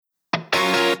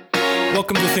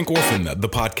Welcome to Think Orphan, the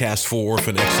podcast for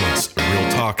orphan excellence.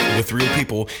 Real talk with real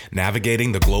people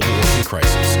navigating the global orphan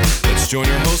crisis. Let's join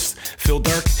our hosts, Phil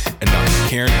Dark and Dr.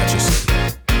 Karen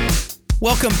Hutchison.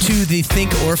 Welcome to the Think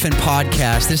Orphan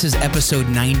podcast. This is episode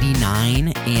 99,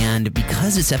 and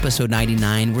because it's episode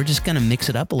 99, we're just going to mix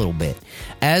it up a little bit.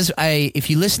 If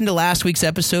you listened to last week's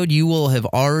episode, you will have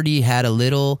already had a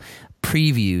little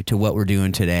preview to what we're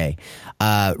doing today.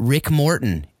 Rick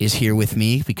Morton is here with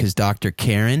me because Dr.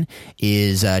 Karen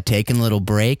is taking a little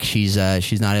break. She's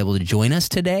not able to join us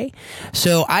today.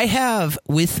 So I have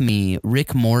with me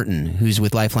Rick Morton, who's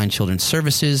with Lifeline Children's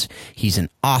Services. He's an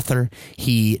author.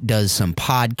 He does some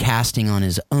podcasting on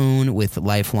his own with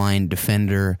Lifeline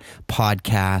Defender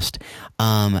podcast.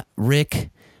 Rick,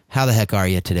 how the heck are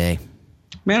you today?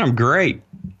 Man, I'm great.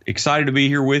 Excited to be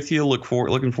here with you.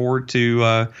 Looking forward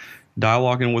to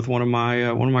dialoguing with one of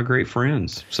my great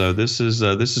friends. So this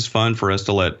is fun for us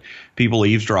to let people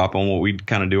eavesdrop on what we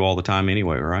kind of do all the time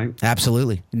anyway, right?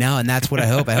 Absolutely. No, and that's what I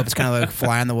hope. I hope it's kind of like a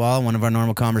fly on the wall in one of our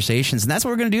normal conversations. And that's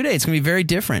what we're going to do today. It's going to be very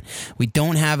different. We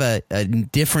don't have a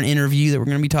different interview that we're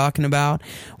going to be talking about.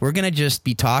 We're going to just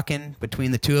be talking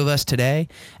between the two of us today,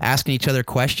 asking each other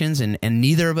questions, and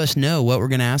neither of us know what we're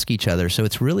going to ask each other. So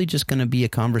it's really just going to be a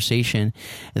conversation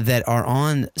that are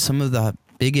on some of the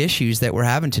big issues that we're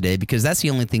having today, because that's the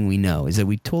only thing we know, is that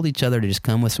we told each other to just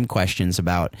come with some questions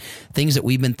about things that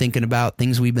we've been thinking about,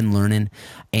 things we've been learning,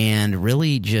 and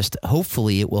really just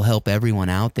hopefully it will help everyone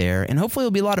out there, and hopefully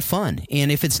it'll be a lot of fun.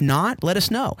 And if it's not, let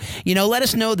us know. Let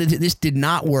us know that this did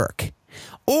not work.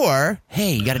 Or,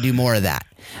 hey, you got to do more of that.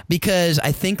 Because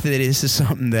I think that this is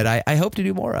something that I hope to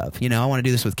do more of. I want to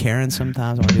do this with Karen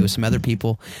sometimes. I want to do it with some other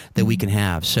people that we can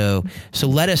have. So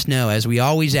let us know. As we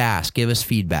always ask, give us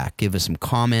feedback. Give us some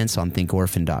comments on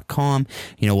thinkorphan.com.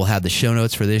 We'll have the show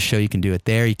notes for this show. You can do it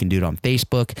there. You can do it on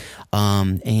Facebook.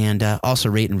 And also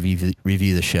rate and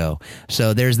review the show.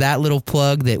 So there's that little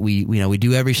plug that we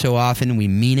do every so often. We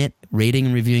mean it. Rating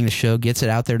and reviewing the show gets it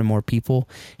out there to more people.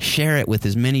 Share it with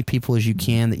as many people as you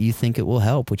can that you think it will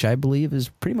help, which I believe is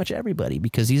pretty much everybody,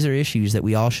 because these are issues that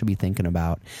we all should be thinking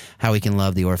about, how we can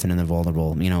love the orphan and the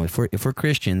vulnerable. If we're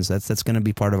Christians, that's going to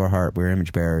be part of our heart. We're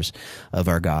image bearers of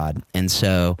our God. And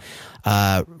so,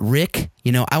 Rick,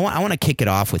 I want to kick it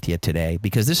off with you today,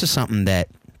 because this is something that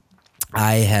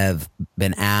I have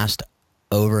been asked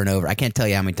over and over. I can't tell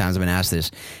you how many times I've been asked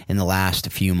this in the last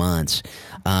few months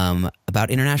about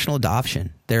international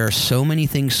adoption. There are so many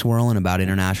things swirling about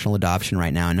international adoption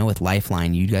right now. I know with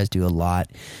Lifeline, you guys do a lot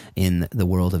in the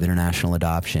world of international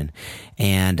adoption.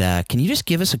 And can you just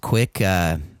give us a quick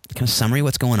kind of summary of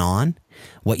what's going on,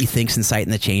 what you think's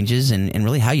inciting the changes, and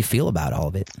really how you feel about all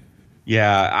of it?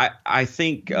 Yeah, I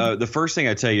think the first thing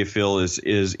I tell you, Phil,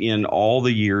 is in all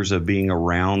the years of being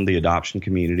around the adoption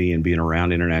community and being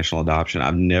around international adoption,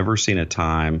 I've never seen a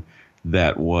time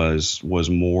that was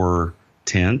more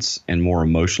tense and more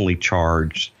emotionally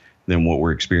charged than what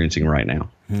we're experiencing right now.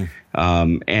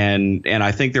 And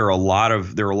I think there are a lot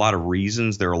of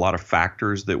reasons, there are a lot of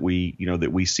factors that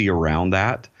we see around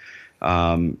that.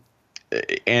 And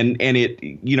it,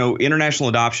 international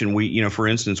adoption, for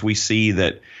instance, we see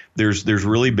that there's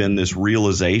really been this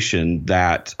realization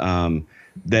that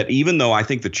that even though I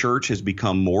think the church has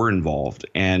become more involved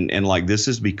and like this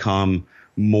has become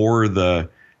more the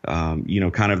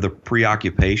kind of the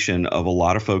preoccupation of a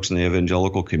lot of folks in the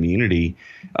evangelical community,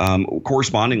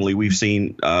 correspondingly, we've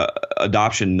seen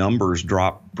adoption numbers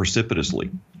drop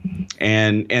precipitously.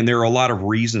 And there are a lot of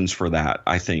reasons for that,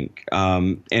 I think.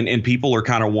 And people are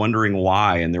kind of wondering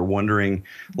why, and they're wondering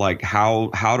like how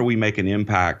do we make an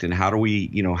impact, and how do we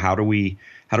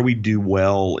do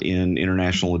well in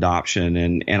international adoption?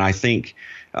 And I think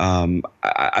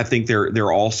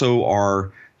there also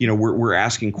are, we're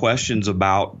asking questions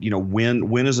about,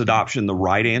 when is adoption the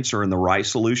right answer and the right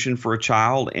solution for a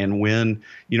child, and when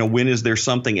is there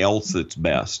something else that's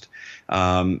best?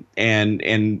 And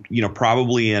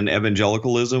probably in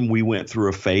evangelicalism, we went through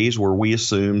a phase where we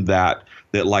assumed that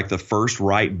like the first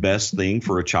right best thing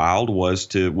for a child was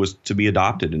to be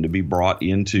adopted and to be brought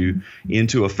into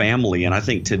a family. And I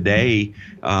think today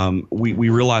we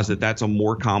realize that that's a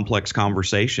more complex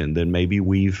conversation than maybe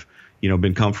we've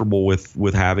been comfortable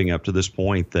with having up to this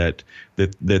point. That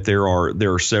there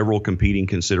are several competing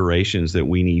considerations that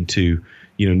we need to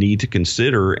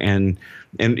consider. And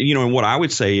what I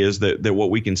would say is that what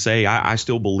we can say, I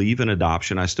still believe in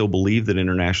adoption. I still believe that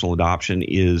international adoption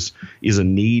is a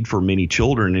need for many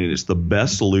children, and it's the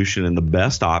best solution and the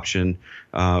best option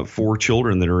for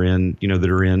children that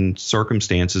are in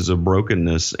circumstances of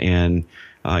brokenness and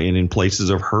and in places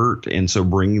of hurt. And so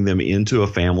bringing them into a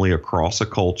family across a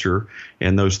culture,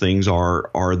 and those things are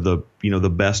the, the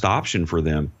best option for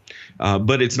them.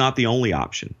 But it's not the only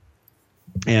option.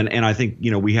 And I think,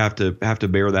 we have to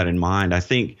bear that in mind. I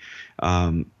think,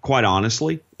 quite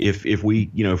honestly, if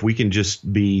we can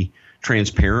just be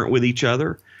transparent with each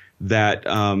other, that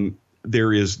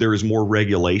there is more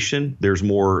regulation, there's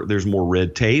more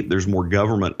red tape, there's more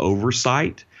government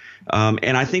oversight,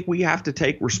 and I think we have to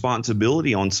take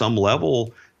responsibility on some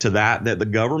level to that the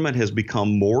government has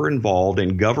become more involved,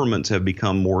 and governments have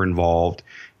become more involved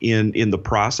in the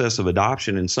process of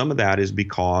adoption, and some of that is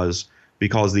because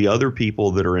the other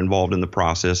people that are involved in the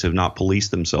process have not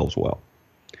policed themselves well.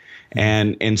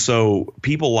 And so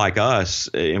people like us,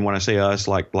 and when I say us,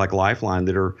 like Lifeline,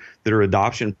 that are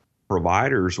adoption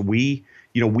providers, we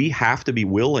have to be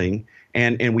willing,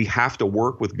 and we have to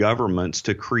work with governments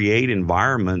to create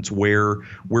environments where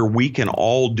we can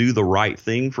all do the right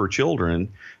thing for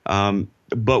children,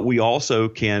 but we also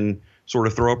can sort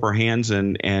of throw up our hands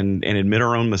and admit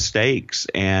our own mistakes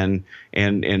and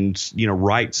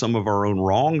right some of our own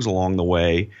wrongs along the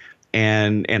way,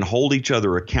 and hold each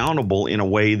other accountable in a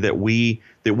way that we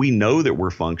know that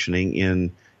we're functioning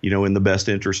in the best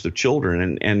interest of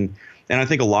children. And I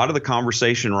think a lot of the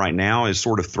conversation right now is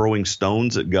sort of throwing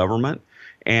stones at government.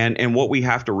 And what we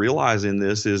have to realize in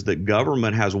this is that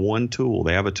government has one tool.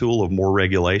 They have a tool of more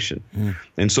regulation.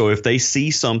 And so if they see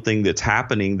something that's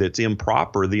happening that's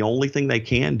improper, the only thing they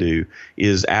can do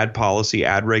is add policy,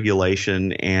 add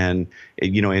regulation, and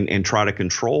try to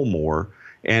control more.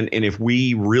 And if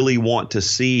we really want to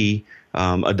see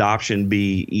adoption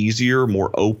be easier, more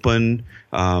open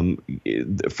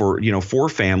for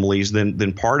families,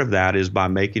 then part of that is by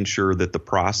making sure that the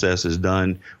process is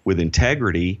done with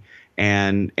integrity,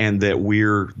 and that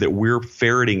we're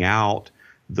ferreting out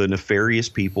the nefarious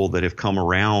people that have come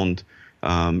around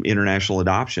international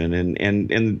adoption.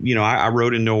 And I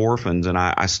wrote in No Orphans, and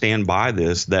I stand by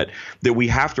this, that we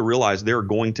have to realize there are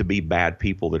going to be bad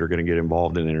people that are going to get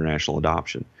involved in international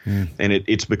adoption. And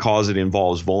it's because it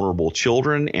involves vulnerable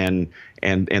children, and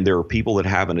there are people that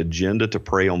have an agenda to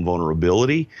prey on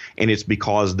vulnerability, and it's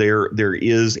because there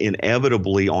is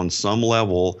inevitably on some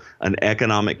level an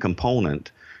economic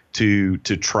component to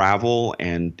travel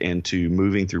and to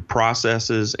moving through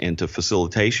processes and to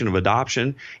facilitation of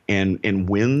adoption. And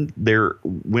when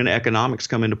economics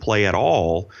come into play at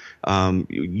all,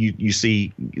 you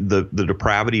see the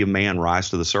depravity of man rise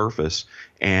to the surface,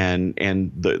 and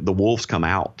the wolves come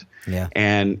out. Yeah.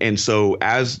 And so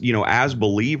as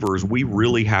believers, we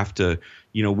really have to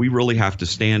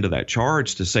stand to that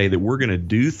charge to say that we're going to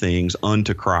do things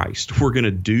unto Christ. We're going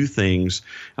to do things,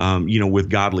 with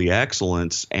godly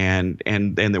excellence, and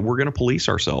that we're going to police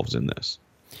ourselves in this.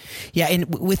 Yeah. And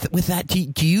with that,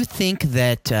 do you think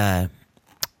that, a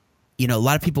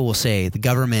lot of people will say the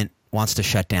government wants to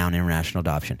shut down international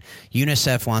adoption.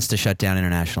 UNICEF wants to shut down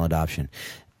international adoption.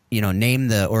 Name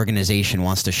the organization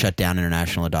wants to shut down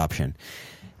international adoption.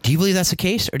 Do you believe that's the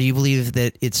case, or do you believe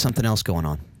that it's something else going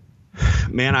on?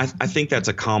 Man, I think that's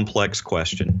a complex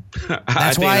question.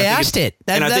 That's why I asked it.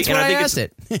 That's why I asked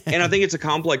it. And I think it's a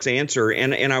complex answer.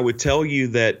 And I would tell you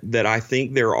that I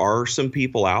think there are some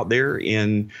people out there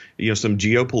in some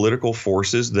geopolitical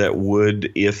forces that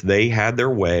would, if they had their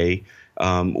way,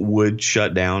 would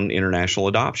shut down international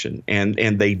adoption. And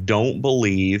they don't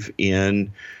believe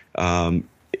in.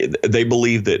 They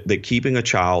believe that keeping a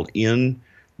child in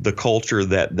the culture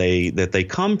that they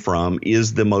come from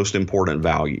is the most important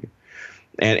value.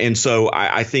 And so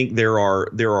I think there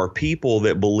are people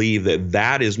that believe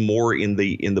that is more in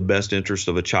the best interest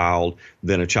of a child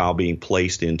than a child being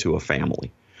placed into a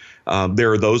family.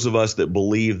 There are those of us that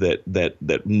believe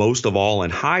that most of all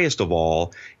and highest of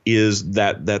all is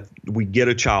that we get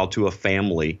a child to a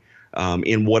family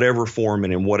in whatever form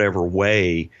and in whatever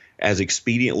way as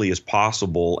expediently as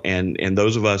possible. And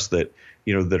those of us that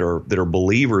are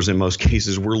believers, in most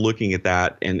cases, we're looking at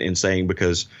that and saying,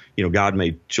 because God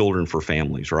made children for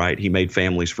families, right? He made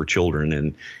families for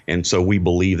children, and so we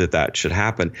believe that should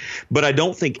happen. But I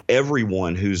don't think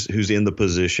everyone who's in the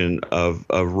position of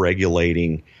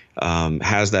regulating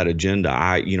has that agenda.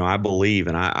 I believe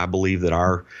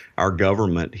that our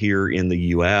government here in the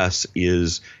U.S.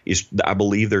 is I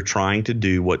believe they're trying to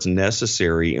do what's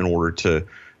necessary in order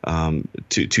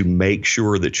to make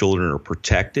sure that children are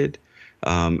protected,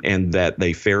 and that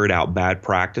they ferret out bad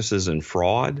practices and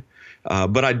fraud.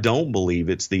 But I don't believe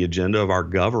it's the agenda of our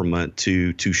government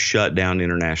to shut down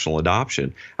international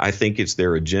adoption. I think it's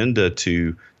their agenda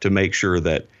to make sure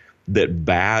that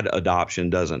bad adoption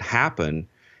doesn't happen,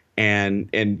 And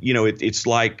it's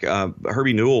like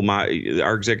Herbie Newell,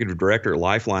 our executive director at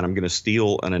Lifeline. I'm going to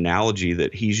steal an analogy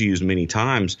that he's used many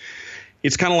times.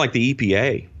 It's kind of like the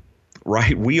EPA,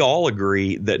 right? We all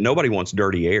agree that nobody wants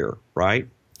dirty air, right?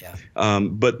 Yeah.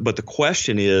 But the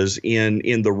question is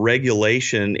in the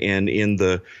regulation and in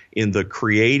the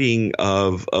creating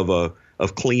of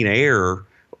clean air.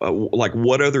 Like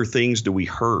what other things do we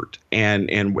hurt,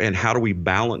 and how do we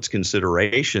balance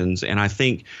considerations? And I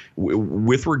think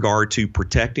with regard to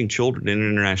protecting children in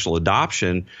international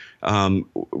adoption,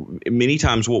 many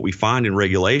times what we find in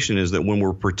regulation is that when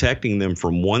we're protecting them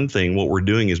from one thing, what we're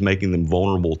doing is making them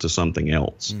vulnerable to something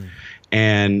else.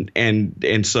 And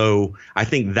so I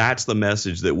think that's the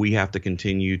message that we have to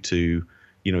continue to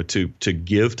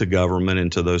give to government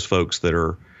and to those folks that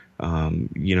are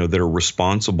that are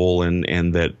responsible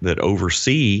and that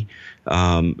oversee,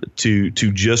 to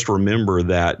just remember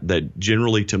that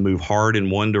generally to move hard in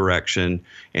one direction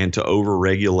and to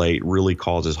overregulate really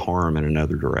causes harm in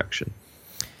another direction.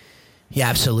 Yeah,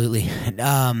 absolutely.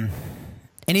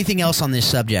 Anything else on this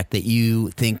subject that you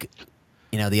think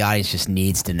the audience just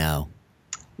needs to know?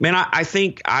 Man, I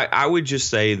think I would just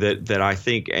say that I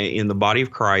think in the body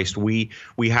of Christ we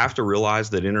have to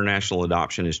realize that international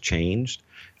adoption has changed.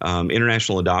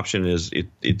 International adoption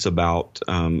it's about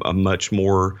a much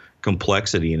more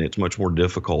complexity, and it's much more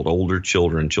difficult. Older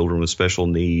children with special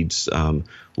needs,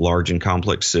 large and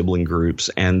complex sibling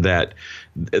groups, and that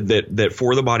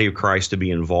for the body of Christ to be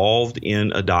involved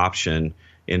in adoption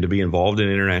and to be involved in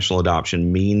international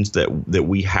adoption means that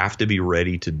we have to be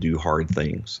ready to do hard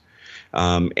things,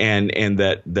 and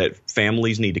that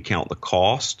families need to count the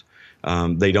cost.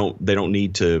 They don't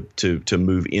need to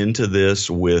move into this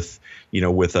with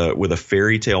a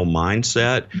fairy tale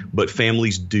mindset, but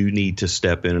families do need to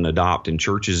step in and adopt, and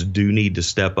churches do need to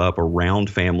step up around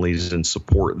families and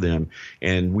support them.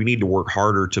 And we need to work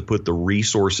harder to put the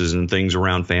resources and things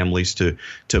around families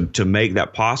to make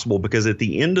that possible, because at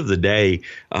the end of the day,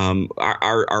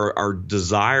 our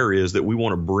desire is that we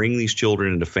want to bring these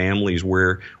children into families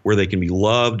where they can be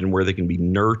loved and where they can be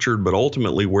nurtured, but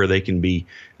ultimately where they can be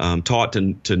taught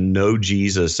to know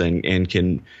Jesus and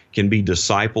can be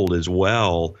discipled as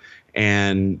well,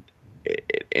 and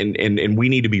we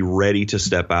need to be ready to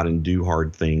step out and do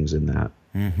hard things in that.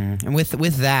 Mm-hmm. And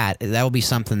with that will be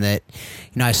something that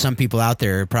some people out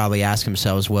there probably ask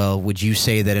themselves, well, would you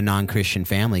say that a non-Christian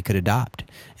family could adopt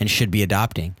and should be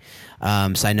adopting?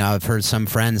 So I know I've heard some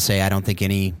friends say, I don't think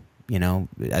I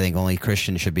think only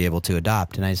Christians should be able to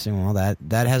adopt, and I say, well,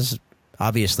 that has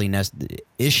obviously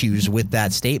issues with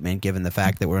that statement, given the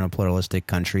fact that we're in a pluralistic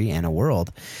country and a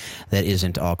world that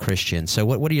isn't all Christian. So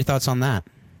what are your thoughts on that?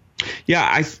 Yeah,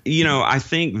 I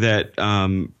think that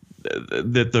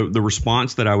that the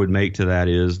response that I would make to that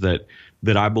is that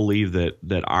I believe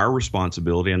that our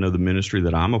responsibility, I know the ministry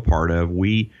that I'm a part of,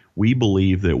 we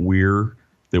believe that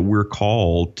we're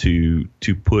called to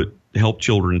help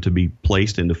children to be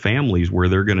placed into families where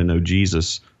they're going to know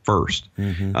Jesus first.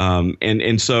 Mm-hmm.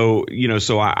 And so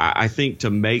I think to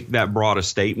make that broad a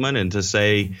statement and to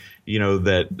say,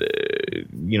 that,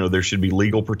 there should be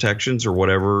legal protections or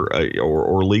whatever,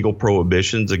 or legal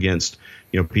prohibitions against,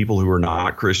 people who are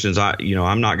not Christians.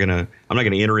 I'm not going to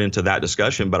enter into that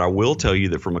discussion, but I will tell you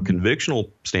that from a convictional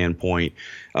standpoint,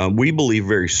 we believe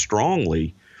very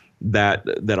strongly that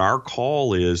our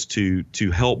call is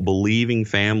to help believing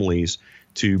families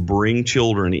to bring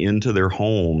children into their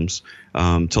homes,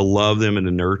 to love them and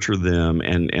to nurture them,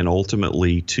 and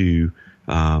ultimately to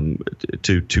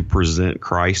present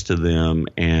Christ to them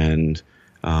and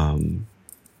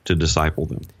to disciple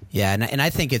them. Yeah, and I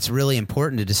think it's really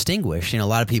important to distinguish. A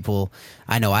lot of people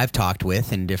I know I've talked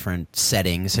with in different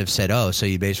settings have said, "Oh, so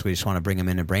you basically just want to bring them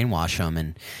in and brainwash them,"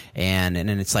 and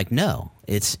it's like, no,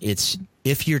 it's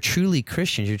if you're truly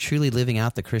Christians, you're truly living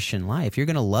out the Christian life, you're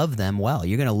going to love them well.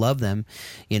 You're going to love them,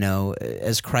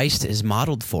 as Christ is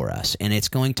modeled for us. And it's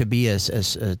going to be a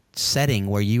setting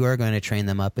where you are going to train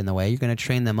them up in the way. You're going to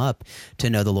train them up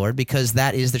to know the Lord, because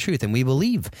that is the truth. And we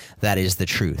believe that is the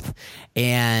truth.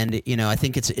 And, I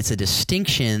think it's a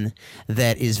distinction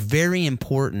that is very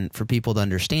important for people to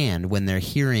understand when they're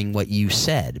hearing what you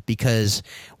said, because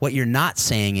what you're not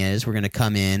saying is we're going to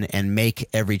come in and make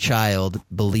every child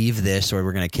believe this, or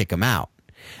we're going to kick them out.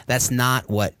 That's not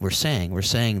what we're saying. We're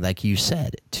saying, like you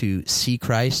said, to see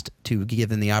Christ, to give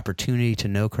them the opportunity to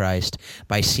know Christ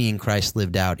by seeing Christ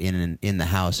lived out in the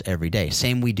house every day.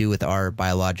 Same we do with our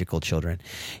biological children,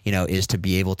 is to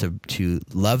be able to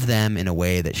love them in a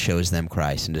way that shows them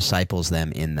Christ and disciples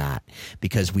them in that,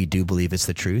 because we do believe it's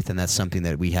the truth, and that's something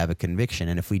that we have a conviction.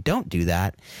 And if we don't do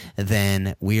that,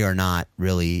 then we are not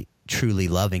really truly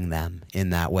loving them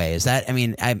in that way. Is that, I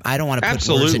mean, I don't want to put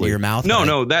Absolutely. words into your mouth.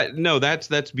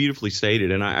 That's beautifully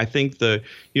stated. And I think the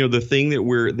thing that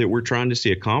we're trying to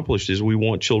see accomplished is we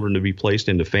want children to be placed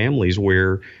into families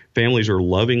where families are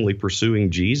lovingly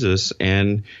pursuing Jesus,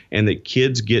 and that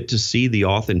kids get to see the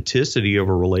authenticity of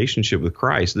a relationship with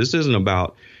Christ. This isn't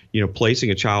about,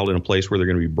 placing a child in a place where they're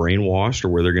going to be brainwashed or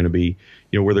where they're going to be,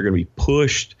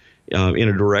 pushed in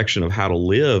a direction of how to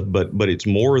live, but it's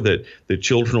more that the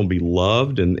children will be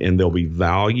loved and they'll be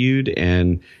valued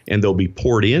and they'll be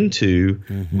poured into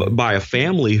by a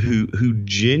family who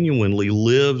genuinely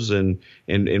lives and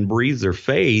breathes their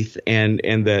faith, and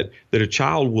that a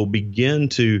child will begin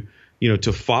to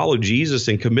follow Jesus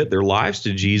and commit their lives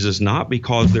to Jesus, not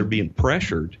because they're being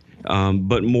pressured,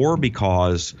 but more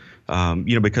because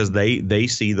they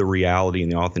see the reality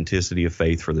and the authenticity of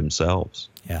faith for themselves.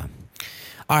 Yeah.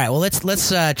 All right. Well, let's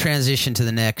transition to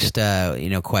the next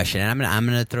question, and I'm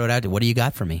gonna throw it out. What do you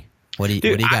got for me? What do you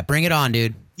got? Bring it on,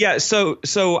 dude. Yeah. So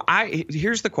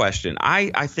here's the question.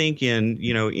 I think in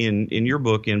your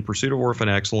book, In Pursuit of Orphan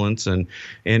Excellence, and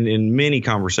in many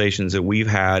conversations that we've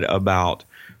had about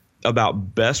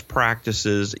best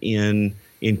practices in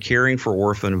caring for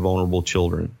orphan and vulnerable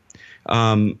children,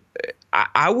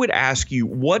 I would ask you,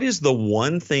 what is the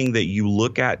one thing that you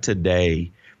look at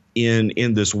today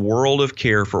in this world of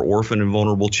care for orphan and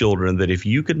vulnerable children that if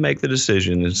you could make the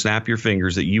decision and snap your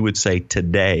fingers that you would say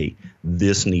today,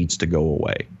 this needs to go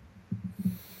away?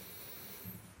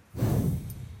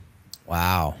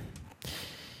 Wow.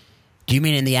 Do you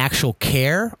mean in the actual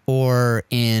care or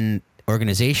in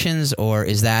organizations, or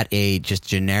is that a just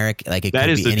generic, like it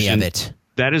could be any of it?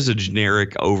 That is a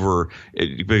generic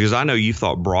because I know you've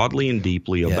thought broadly and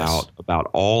deeply about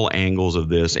all angles of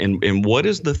this, and what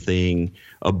is the thing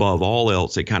above all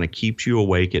else that kind of keeps you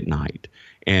awake at night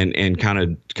and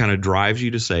kind of drives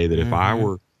you to say that if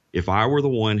I were the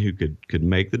one who could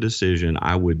make the decision,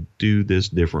 I would do this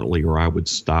differently, or I would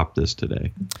stop this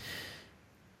today?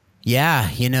 Yeah,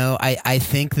 I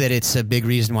think that it's a big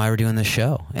reason why we're doing this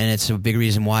show, and it's a big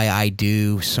reason why I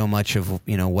do so much of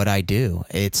what I do.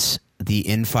 It's the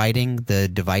infighting, the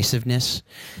divisiveness,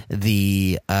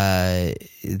 the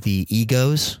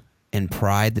egos and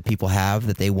pride that people have,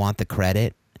 that they want the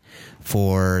credit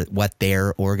for what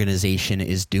their organization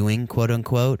is doing, quote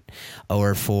unquote,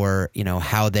 or for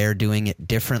how they're doing it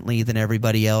differently than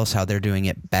everybody else, how they're doing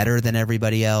it better than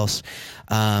everybody else.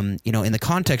 In the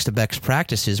context of best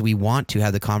practices, we want to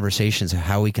have the conversations of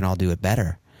how we can all do it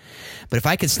better. But if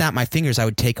I could snap my fingers, I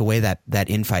would take away that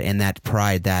infight and that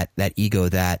pride, that ego,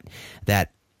 that the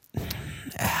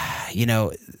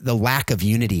lack of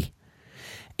unity.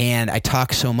 And I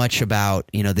talk so much about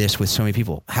this with so many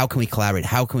people. How can we collaborate?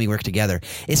 How can we work together?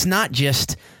 It's not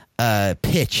just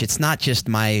pitch. It's not just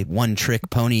my one trick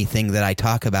pony thing that I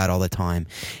talk about all the time.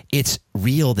 It's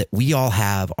real that we all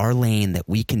have our lane that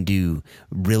we can do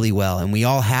really well, and we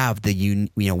all have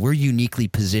we're uniquely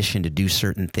positioned to do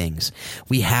certain things.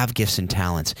 We have gifts and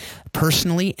talents.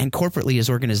 Personally and corporately as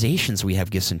organizations, we have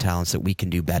gifts and talents that we can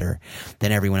do better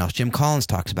than everyone else. Jim Collins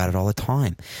talks about it all the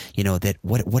time. That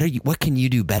what can you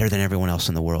do better than everyone else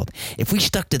in the world? If we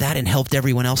stuck to that and helped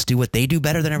everyone else do what they do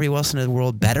better than everyone else in the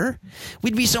world better,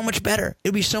 we'd be so much better. It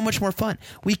would be so much more fun.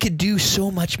 We could do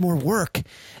so much more work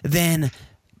than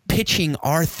pitching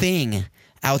our thing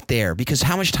out there, because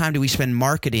how much time do we spend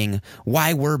marketing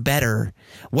why we're better,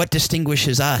 what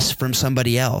distinguishes us from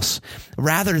somebody else,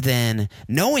 rather than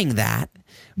knowing that,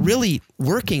 really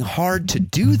working hard to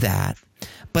do that,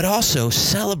 but also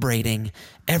celebrating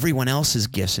everyone else's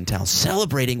gifts and talents,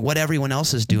 celebrating what everyone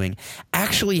else is doing,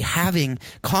 actually having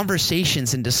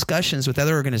conversations and discussions with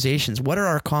other organizations. What are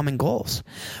our common goals?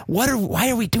 Why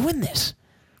are we doing this?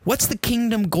 What's the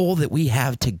kingdom goal that we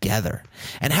have together?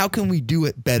 And how can we do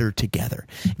it better together?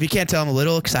 If you can't tell, I'm a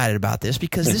little excited about this,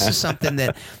 because this is something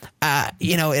that,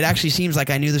 it actually seems like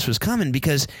I knew this was coming,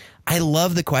 because I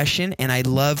love the question and I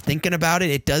love thinking about it.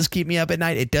 It does keep me up at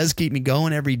night. It does keep me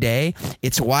going every day.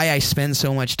 It's why I spend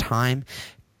so much time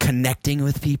connecting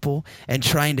with people and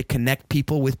trying to connect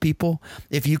people with people.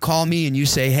 If you call me and you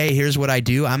say, hey, here's what I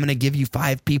do, I'm going to give you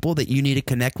 5 people that you need to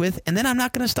connect with. And then I'm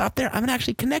not going to stop there. I'm going to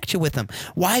actually connect you with them.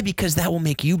 Why? Because that will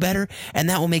make you better, and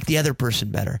that will make the other person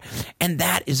better. And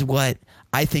that is what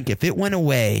I think, if it went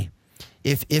away,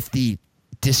 if the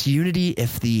disunity,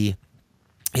 if the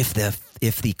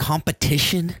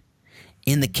competition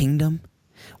in the kingdom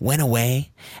went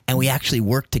away, and we actually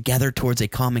worked together towards a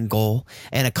common goal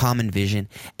and a common vision,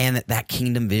 and that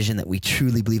kingdom vision that we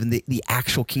truly believe in, the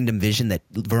actual kingdom vision that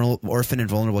orphan and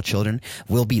vulnerable children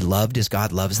will be loved as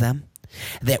God loves them.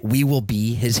 that we will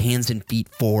be his hands and feet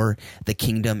for the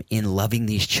kingdom in loving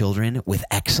these children with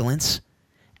excellence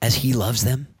as he loves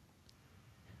them.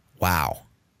 Wow.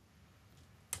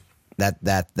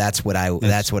 That's what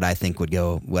I think would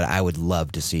go, what I would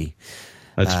love to see.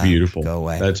 That's beautiful. Go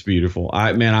away. That's beautiful.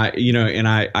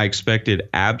 I expected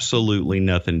absolutely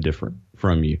nothing different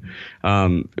from you,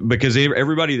 because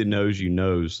everybody that knows you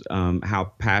knows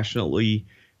how passionately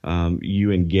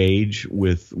you engage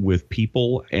with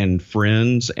people and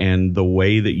friends, and the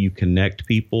way that you connect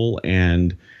people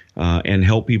and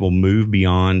help people move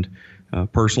beyond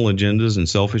personal agendas and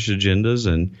selfish agendas.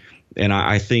 And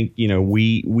I think,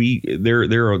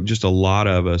 there are just a lot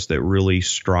of us that really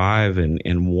strive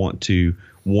and want to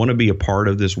be a part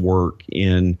of this work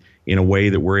in a way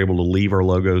that we're able to leave our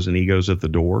logos and egos at the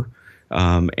door,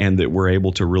 and that we're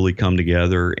able to really come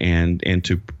together and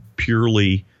to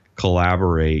purely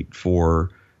collaborate for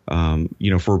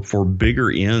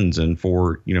bigger ends and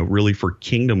for, really for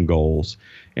kingdom goals.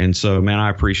 And so, man, I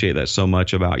appreciate that so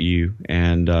much about you,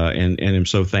 and am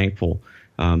so thankful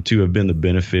to have been the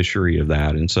beneficiary of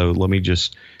that. And so let me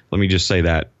just say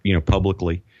that,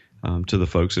 publicly, to the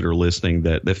folks that are listening,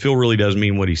 that Phil really does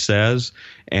mean what he says.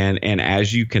 And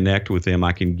as you connect with him,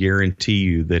 I can guarantee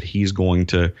you that he's going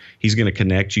to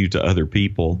connect you to other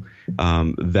people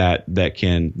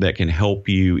that can help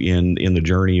you in the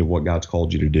journey of what God's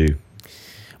called you to do.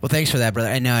 Well, thanks for that, brother.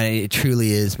 I know it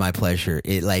truly is my pleasure.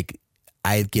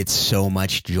 I get so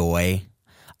much joy.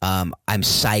 I'm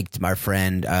psyched. My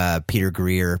friend Peter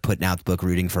Greer putting out the book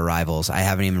Rooting for Rivals. I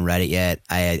haven't even read it yet.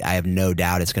 I have no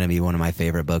doubt it's going to be one of my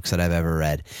favorite books that I've ever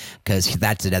read, because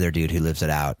that's another dude who lives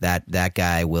it out. That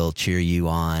guy will cheer you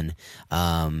on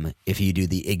if you do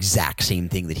the exact same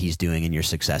thing that he's doing and you're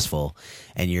successful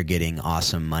and you're getting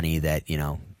awesome money that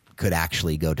could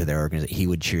actually go to their organization. He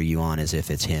would cheer you on as if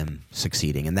it's him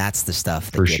succeeding, and that's the stuff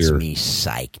that gets me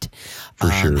psyched. For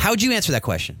sure. How would you answer that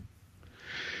question?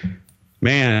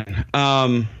 Man,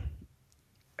 I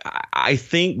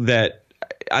think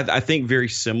very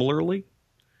similarly.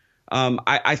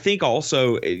 I think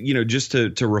also, just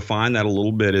to refine that a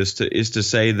little bit is to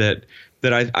say that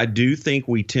I do think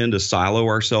we tend to silo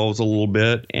ourselves a little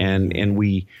bit, and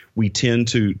we tend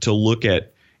to look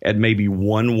at maybe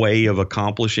one way of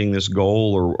accomplishing this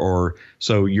goal, or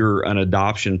so you're an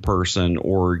adoption person,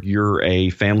 or you're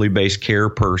a family-based care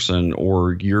person,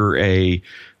 or you're a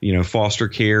foster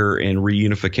care and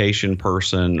reunification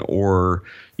person, or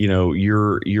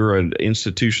you're an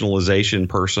institutionalization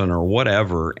person, or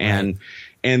whatever. And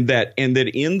that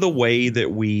in the way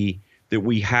that we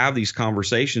have these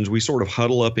conversations, we sort of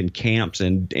huddle up in camps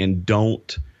and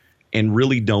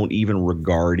really don't even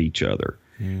regard each other.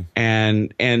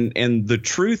 And the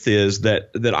truth is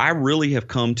that I really have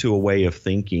come to a way of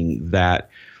thinking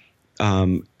that,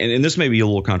 and this may be a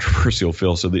little controversial,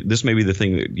 Phil, so this may be the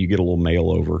thing that you get a little mail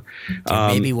over.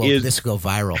 Maybe this will go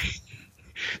viral.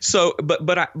 So,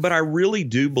 but I really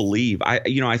do believe,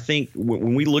 I think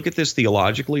when we look at this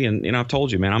theologically, and I've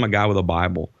told you, man, I'm a guy with a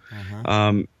Bible.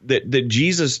 That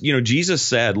Jesus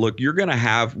said, look, we're gonna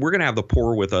have the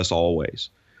poor with us always.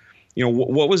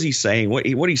 What was he saying?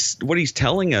 What he's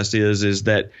telling us is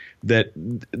that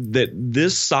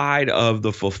this side of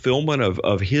the fulfillment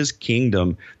of his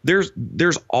kingdom,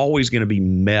 there's always going to be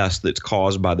mess that's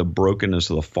caused by the brokenness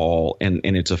of the fall and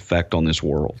its effect on this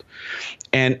world.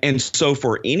 And so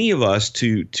for any of us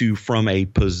to from a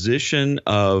position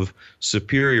of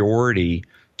superiority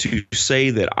to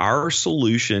say that our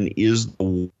solution is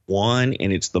the one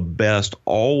and it's the best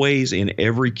always in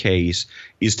every case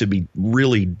is to be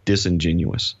really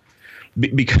disingenuous,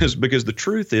 because the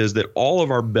truth is that all of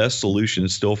our best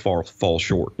solutions still fall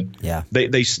short. Yeah,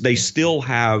 they still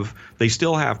have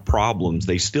problems.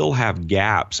 They still have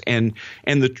gaps, and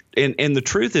the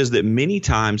truth is that many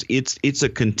times it's a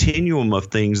continuum of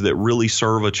things that really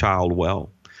serve a child well.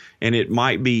 And it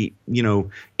might be,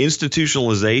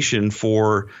 institutionalization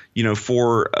for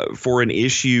an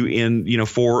issue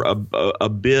for a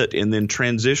bit, and then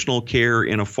transitional care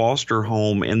in a foster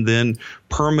home, and then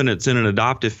permanence in an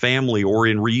adoptive family, or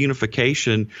in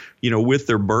reunification, with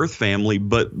their birth family.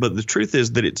 But the truth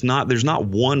is that there's not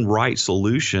one right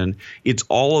solution. It's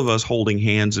all of us holding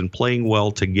hands and playing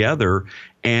well together,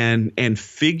 and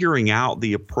figuring out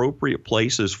the appropriate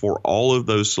places for all of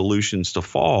those solutions to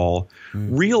fall,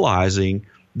 realizing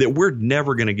that we're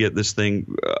never going to get this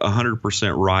thing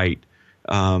 100% right,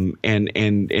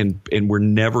 and we're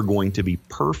never going to be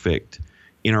perfect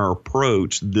in our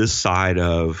approach this side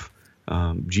of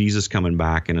Jesus coming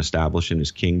back and establishing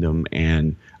his kingdom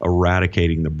and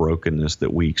eradicating the brokenness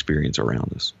that we experience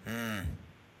around us.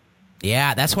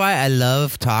 Yeah, that's why I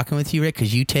love talking with you, Rick,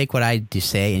 because you take what I do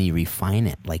say and you refine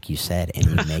it, like you said, and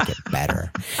you make it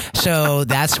better. So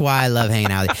that's why I love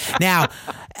hanging out with you. Now,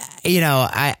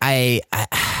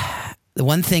 the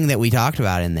one thing that we talked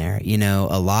about in there,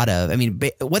 a lot of,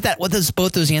 what does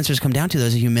both those answers come down to?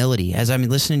 Those are humility. As I'm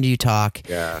listening to you talk,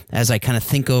 as I kind of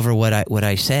think over what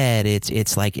I said,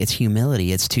 it's like, it's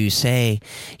humility. It's to say,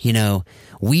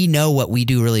 we know what we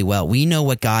do really well. We know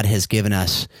what God has given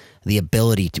us the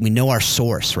ability to, we know our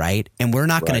source, right? And we're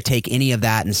not going to take any of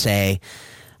that and say,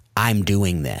 I'm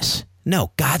doing this.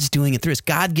 No, God's doing it through us.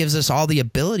 God gives us all the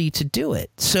ability to do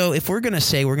it. So if we're going to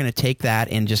say we're going to take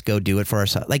that and just go do it for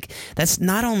ourselves, like that's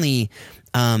not only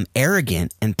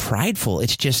arrogant and prideful,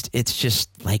 it's just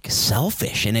like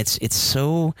selfish, and it's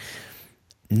so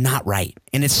not right,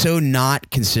 and it's so not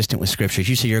consistent with Scripture. As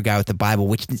you say, you're a guy with the Bible,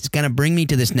 which is going to bring me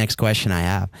to this next question I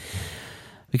have.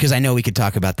 Because I know we could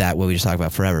talk about that, what we just talked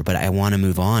about forever, but I want to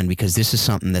move on because this is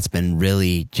something that's been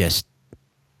really just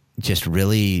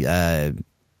really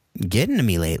getting to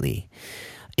me lately.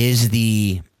 Is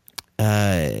the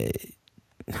I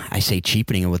say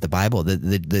cheapening with the Bible.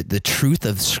 The truth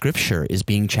of Scripture is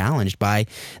being challenged by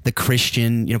the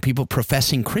Christian, people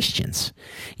professing Christians.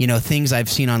 Things I've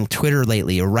seen on Twitter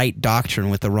lately. A right doctrine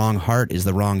with the wrong heart is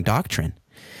the wrong doctrine.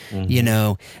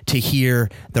 Mm-hmm. To hear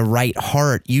the right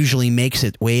heart usually makes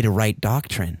it way to right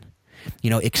doctrine.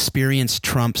 Experience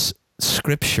trumps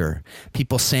Scripture.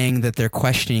 People saying that they're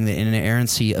questioning the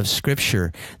inerrancy of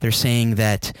Scripture. They're saying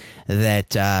that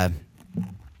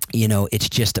it's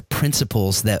just the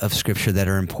principles of Scripture that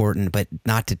are important, but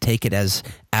not to take it as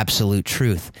absolute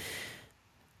truth.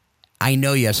 I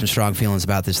know you have some strong feelings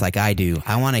about this, like I do.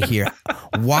 I want to hear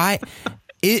why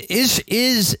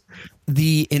is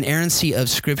the inerrancy of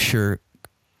Scripture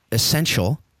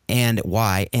essential, and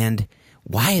why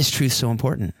is truth so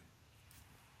important?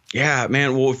 Yeah,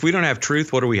 man. Well, if we don't have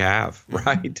truth, what do we have,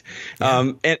 right?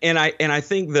 Yeah. And I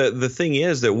think the thing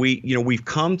is that we've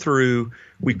come through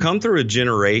a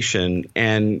generation,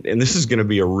 and this is going to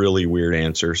be a really weird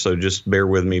answer, so just bear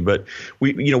with me. But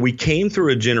we came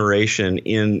through a generation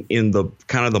in the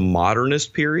kind of the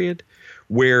modernist period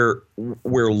where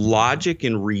logic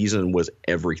and reason was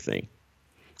everything.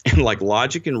 And like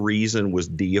logic and reason was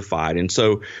deified. And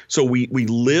so we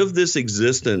lived this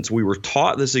existence. We were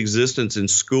taught this existence in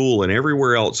school and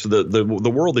everywhere else,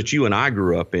 the world that you and I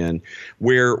grew up in,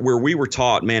 where we were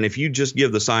taught, man, if you just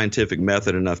give the scientific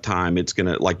method enough time,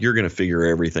 you're going to figure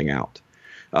everything out.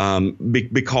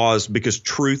 Because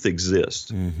truth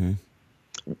exists. Mm-hmm.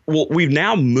 Well, we've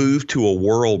now moved to a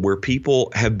world where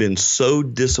people have been so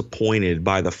disappointed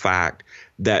by the fact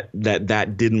that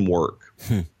didn't work.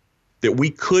 That we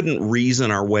couldn't reason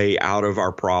our way out of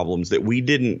our problems, that we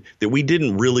didn't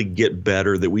really get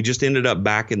better, that we just ended up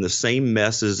back in the same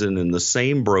messes and in the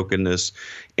same brokenness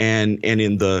and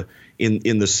in the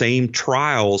same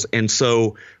trials. And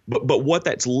so, but what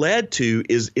that's led to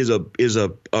is a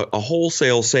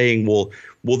wholesale saying, well,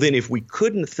 then if we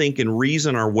couldn't think and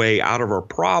reason our way out of our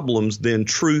problems, then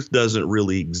truth doesn't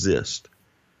really exist.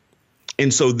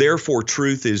 And so therefore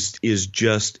truth is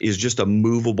just a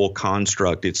movable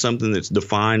construct. It's something that's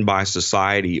defined by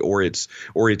society, or it's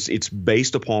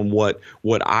based upon what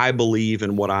I believe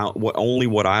and what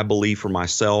I believe for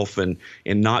myself, and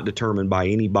not determined by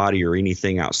anybody or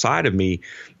anything outside of me.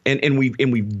 And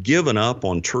we've given up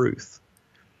on truth.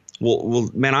 Well,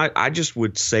 man, I just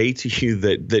would say to you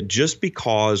that just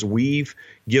because we've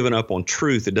given up on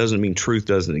truth, it doesn't mean truth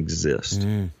doesn't exist.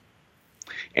 Mm.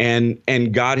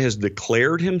 And God has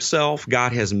declared himself.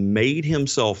 God has made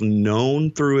himself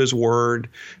known through his word.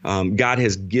 God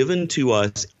has given to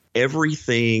us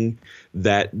everything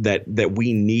that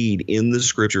we need in the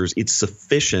Scriptures. It's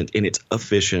sufficient and it's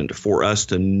efficient for us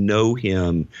to know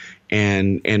him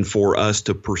and for us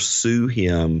to pursue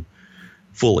him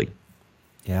fully.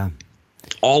 Yeah.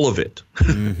 All of it.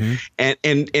 Mm-hmm. and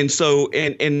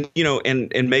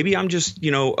maybe I'm just, a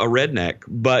redneck,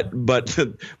 but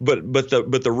the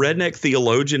redneck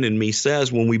theologian in me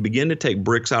says, when we begin to take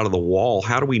bricks out of the wall,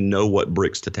 how do we know what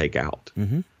bricks to take out?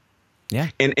 Mm-hmm. Yeah.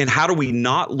 And how do we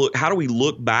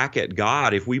look back at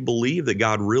God if we believe that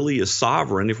God really is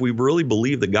sovereign, if we really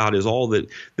believe that God is all that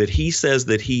he says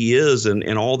that he is,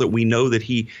 and all that we know that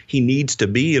he needs to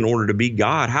be in order to be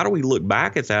God? How do we look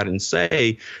back at that and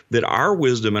say that our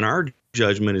wisdom and our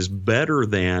judgment is better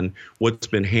than what's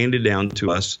been handed down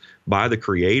to us by the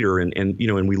Creator? And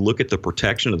we look at the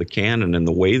protection of the canon and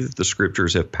the way that the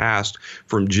Scriptures have passed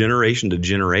from generation to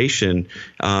generation.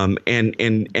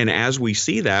 And as we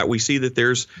see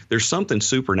that there's something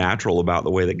supernatural about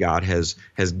the way that God has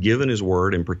given his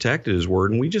word and protected his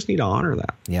word, and we just need to honor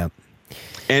that. Yep.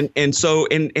 And so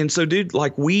dude,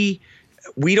 like we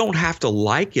don't have to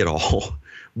like it all.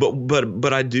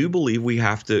 But I do believe we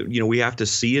have to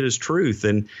see it as truth.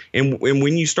 And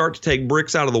when you start to take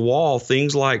bricks out of the wall,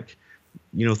 things like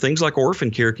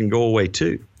orphan care can go away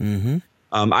too. Mm-hmm.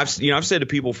 I've said to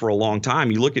people for a long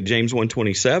time, you look at James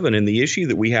 1:27, and the issue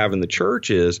that we have in the church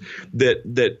is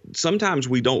that sometimes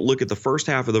we don't look at the first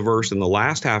half of the verse and the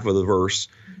last half of the verse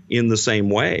in the same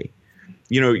way.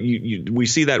 We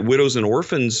see that widows and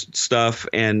orphans stuff,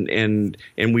 and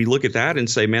we look at that and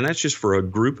say, man, that's just for a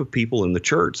group of people in the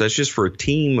church. That's just for a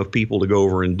team of people to go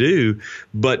over and do.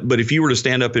 But if you were to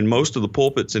stand up in most of the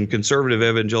pulpits in conservative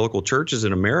evangelical churches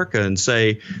in America and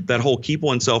say that whole keep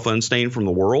oneself unstained from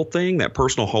the world thing, that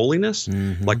personal holiness,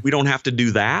 like we don't have to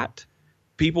do that,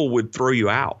 people would throw you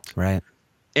out. Right.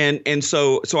 And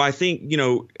so I think,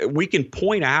 we can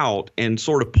point out and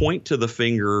sort of point to the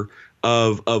finger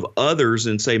of others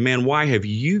and say, man, why have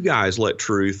you guys let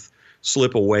truth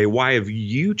slip away? Why have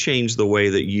you changed the way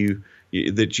that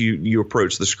you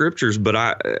approach the scriptures? But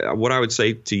what I would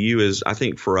say to you is, I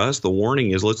think for us, the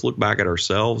warning is, let's look back at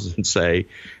ourselves and say,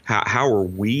 how are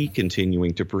we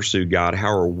continuing to pursue God?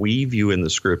 How are we viewing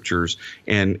the scriptures,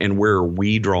 and where are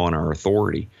we drawing our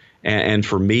authority? And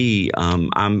for me,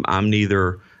 I'm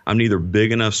neither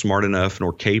big enough, smart enough,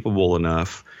 nor capable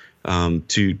enough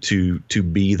to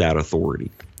be that authority.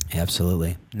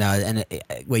 Absolutely. No, and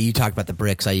when you talk about the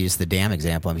bricks, I use the dam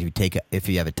example. I mean, if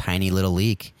you have a tiny little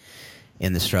leak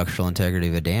in the structural integrity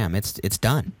of a dam, it's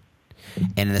done.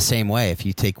 And in the same way, if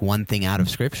you take one thing out of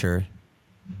Scripture,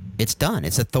 it's done.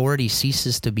 Its authority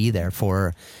ceases to be there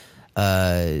for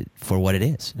what it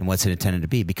is and what's it intended to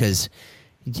be. Because,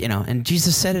 and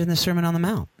Jesus said it in the Sermon on the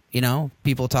Mount.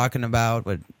 People talking about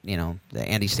what,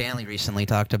 Andy Stanley recently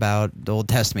talked about the Old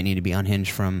Testament need to be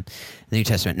unhinged from the New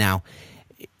Testament. Now,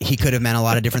 he could have meant a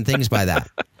lot of different things by that.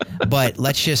 But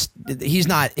he's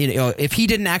not, if he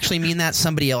didn't actually mean that,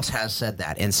 somebody else has said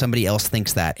that, and somebody else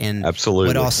thinks that. And absolutely,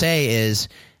 what I'll say is,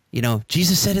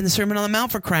 Jesus said in the Sermon on the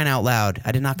Mount, for crying out loud,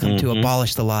 I did not come to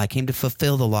abolish the law. I came to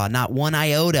fulfill the law. Not one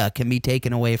iota can be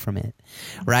taken away from it.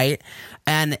 Right.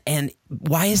 And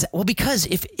why is that? Well, because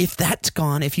if that's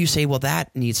gone, if you say, well,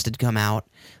 that needs to come out,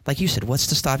 like you said, what's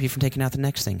to stop you from taking out the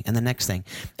next thing and the next thing?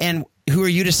 And who are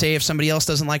you to say if somebody else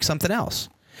doesn't like something else?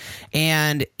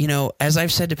 And, as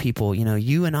I've said to people,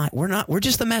 you and I, we're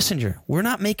just the messenger. We're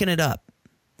not making it up.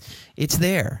 It's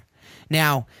there.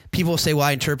 Now, people say, well,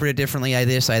 I interpret it differently, I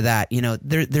this, I that.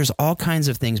 There's all kinds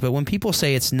of things. But when people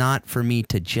say it's not for me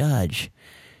to judge,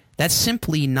 that's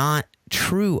simply not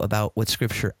true about what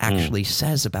Scripture actually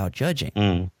says about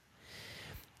judging.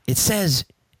 It says,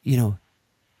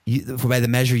 by the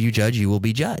measure you judge, you will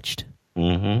be judged.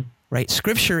 Right?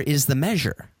 Scripture is the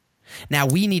measure. Now,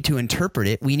 we need to interpret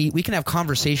it. We can have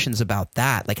conversations about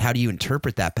that, like how do you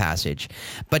interpret that passage.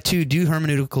 But to do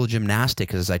hermeneutical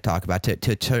gymnastics, as I talk about,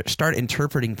 to start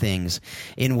interpreting things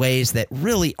in ways that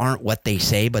really aren't what they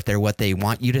say, but they're what they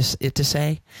want you to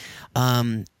say,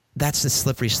 that's the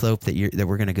slippery slope that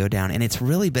we're going to go down. And it's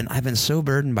really I've been so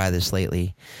burdened by this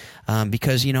lately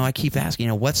because, I keep asking,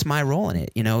 what's my role in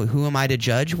it? Who am I to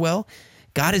judge? Well,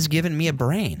 God has given me a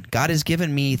brain. God has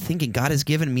given me thinking. God has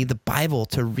given me the Bible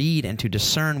to read and to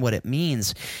discern what it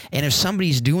means. And if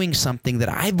somebody's doing something that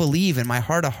I believe in my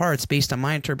heart of hearts based on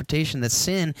my interpretation that's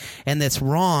sin and that's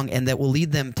wrong and that will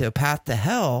lead them to a path to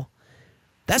hell,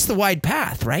 that's the wide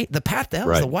path, right? The path to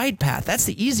hell is the wide path. That's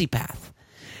the easy path.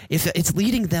 If it's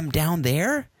leading them down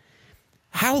there,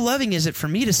 how loving is it for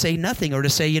me to say nothing or to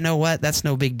say, you know what, that's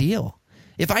no big deal?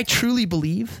 If I truly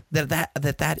believe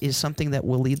that is something that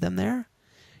will lead them there,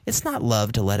 it's not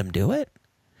love to let them do it,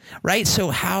 right? So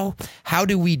how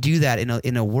do we do that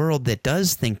in a world that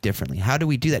does think differently? How do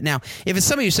we do that? Now, if it's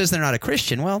somebody who says they're not a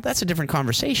Christian, well, that's a different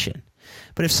conversation.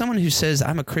 But if someone who says,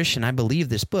 I'm a Christian, I believe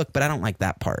this book, but I don't like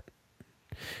that part,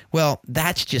 well,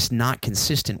 that's just not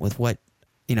consistent with what,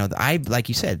 like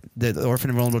you said, the orphan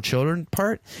and vulnerable children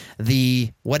part, the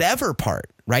whatever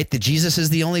part, right? The Jesus is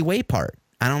the only way part.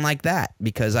 I don't like that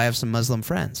because I have some Muslim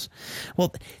friends.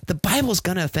 Well, the Bible's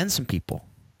going to offend some people.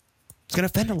 It's going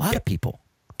to offend a lot of people.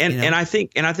 And I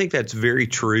think that's very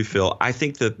true, Phil. I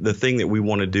think that the thing that we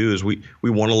want to do is we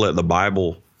want to let the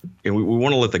Bible and we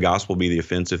want to let the gospel be the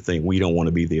offensive thing. We don't want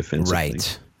to be the offensive thing.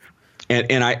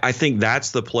 And I think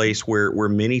that's the place where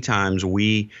many times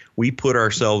we put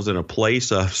ourselves in a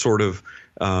place of sort of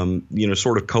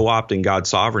co-opting God's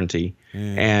sovereignty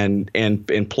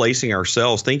and placing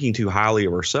ourselves, thinking too highly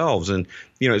of ourselves. And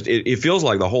it feels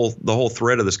like the whole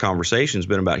thread of this conversation has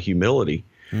been about humility.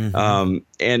 And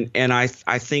I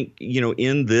think,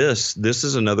 in this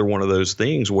is another one of those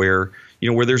things where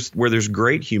there's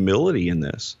great humility in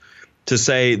this. to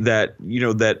say that,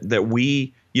 that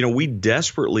we, we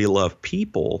desperately love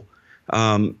people.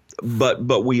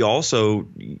 But we also,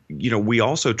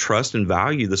 trust and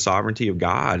value the sovereignty of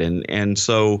God.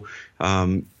 So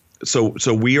we're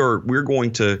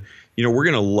going to, we're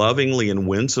going to lovingly and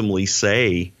winsomely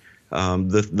say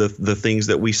the things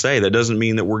that we say. That doesn't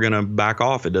mean that we're going to back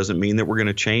off. It doesn't mean that we're going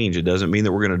to change. It doesn't mean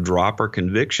that we're going to drop our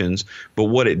convictions. But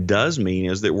what it does mean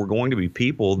is that we're going to be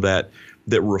people that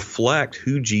reflect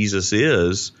who Jesus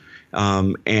is,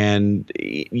 and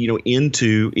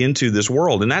into this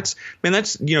world. And that's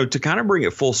to kind of bring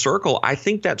it full circle. I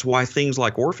think that's why things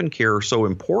like orphan care are so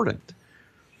important.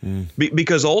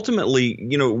 Because ultimately,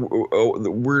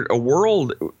 we're a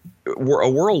world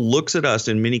looks at us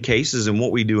in many cases and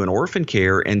what we do in orphan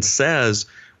care and says,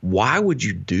 why would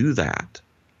you do that?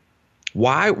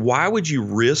 Why would you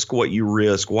risk what you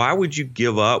risk? Why would you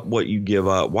give up what you give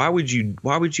up? Why would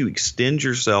you extend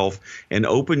yourself and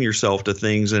open yourself to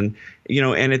things? And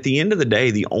at the end of the day,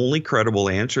 the only credible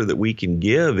answer that we can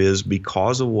give is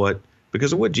because of what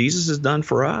Jesus has done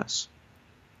for us.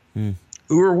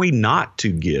 Who are we not to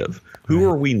give? Who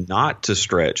are we not to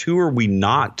stretch? Who are we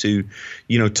not to,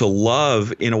 to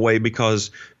love in a way?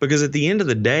 Because at the end of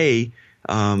the day,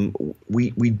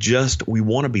 we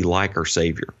want to be like our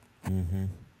Savior. Mm-hmm.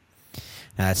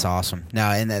 That's awesome.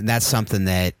 Now, and that's something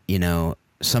that,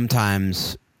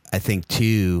 sometimes I think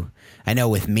too, I know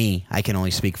with me, I can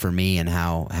only speak for me and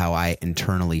how I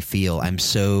internally feel. I'm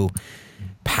so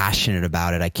passionate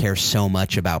about it. I care so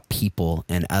much about people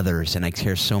and others, and I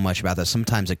care so much about that.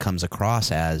 Sometimes it comes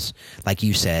across as, like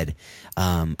you said,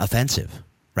 offensive,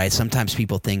 right? Sometimes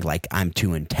people think like I'm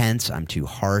too intense, I'm too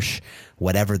harsh,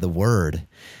 whatever the word.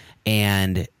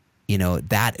 And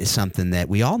that is something that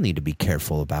we all need to be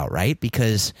careful about, right?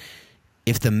 Because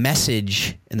if the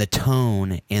message and the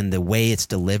tone and the way it's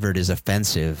delivered is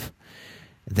offensive,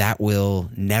 that will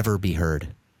never be heard.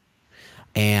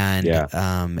 And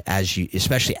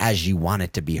especially as you want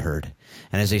it to be heard.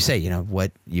 And as they say,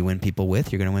 what you win people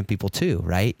with, you're going to win people too,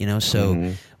 right?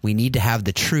 So we need to have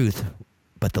the truth,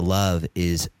 but the love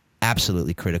is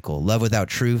absolutely critical. Love without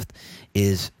truth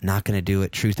is not going to do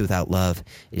it. Truth without love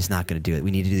is not going to do it.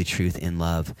 We need to do the truth in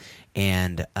love.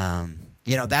 And,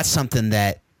 that's something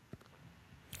that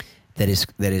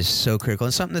is so critical,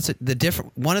 and something that's the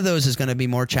different. One of those is going to be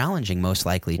more challenging, most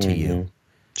likely to you.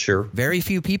 Sure. Very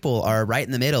few people are right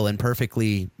in the middle and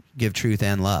perfectly give truth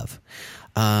and love.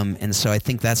 And so I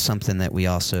think that's something that we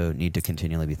also need to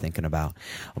continually be thinking about.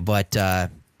 But,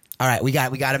 all right, we got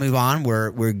to move on.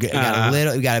 We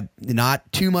got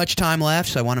not too much time left,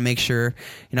 so I want to make sure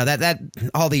that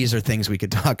all these are things we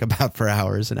could talk about for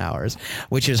hours and hours,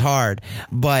 which is hard.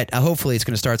 But hopefully, it's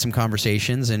going to start some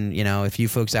conversations. And if you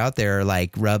folks out there are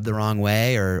like rubbed the wrong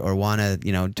way or want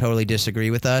to totally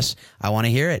disagree with us, I want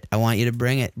to hear it. I want you to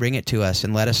bring it to us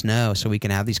and let us know so we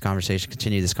can have these conversations,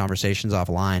 continue these conversations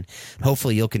offline.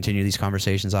 Hopefully, you'll continue these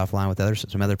conversations offline with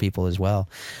some other people as well.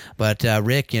 But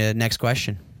Rick, next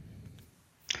question.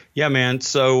 Yeah, man.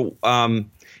 So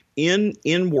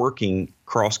in working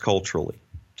cross-culturally,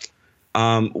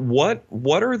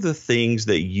 what are the things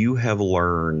that you have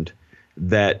learned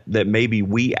that maybe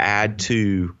we add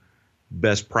to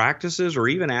best practices or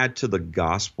even add to the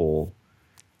gospel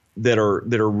that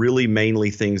are really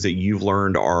mainly things that you've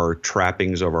learned are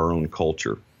trappings of our own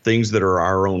culture, things that are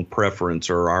our own preference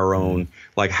or our own,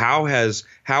 like how has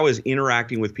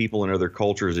interacting with people in other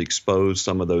cultures exposed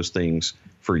some of those things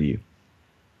for you?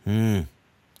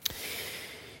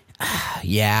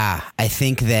 Yeah, I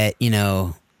think that,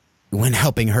 when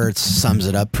helping hurts sums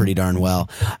it up pretty darn well.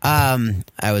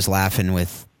 I was laughing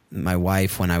with my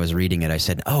wife when I was reading it. I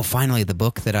said, oh, finally the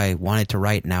book that I wanted to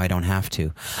write, now I don't have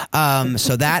to.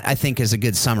 So that I think is a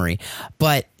good summary.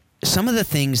 But some of the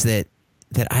things that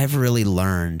I've really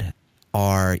learned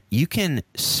are you can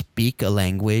speak a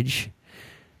language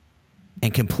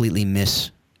and completely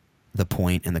miss the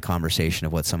point in the conversation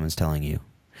of what someone's telling you.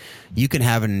 You can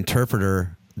have an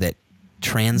interpreter that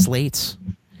translates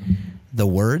the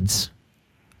words,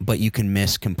 but you can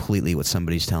miss completely what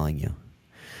somebody's telling you,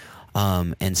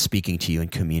 and speaking to you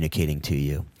and communicating to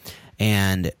you.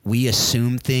 And we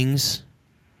assume things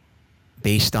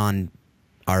based on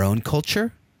our own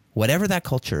culture, whatever that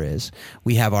culture is.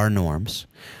 We have our norms.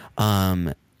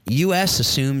 U.S.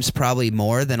 assumes probably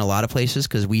more than a lot of places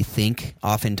because we think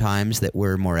oftentimes that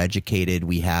we're more educated,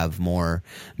 we have more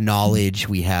knowledge,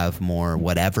 we have more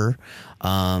whatever.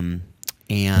 And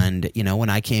when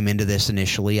I came into this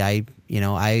initially, I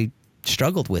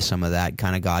struggled with some of that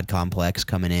kind of God complex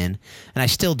coming in, and I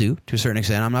still do to a certain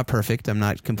extent. I'm not perfect. I'm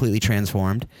not completely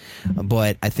transformed,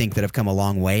 but I think that I've come a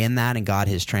long way in that, and God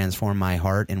has transformed my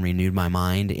heart and renewed my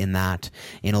mind in that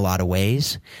in a lot of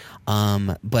ways.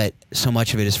 But so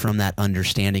much of it is from that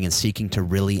understanding and seeking to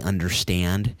really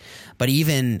understand. But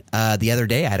even the other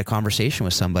day, I had a conversation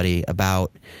with somebody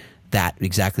about that,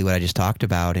 exactly what I just talked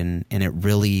about, and it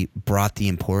really brought the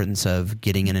importance of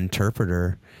getting an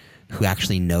interpreter who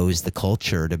actually knows the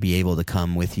culture to be able to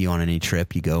come with you on any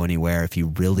trip you go anywhere if you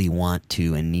really want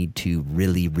to and need to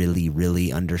really, really,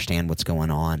 really understand what's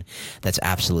going on. That's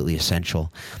absolutely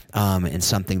essential, and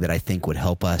something that I think would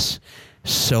help us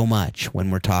so much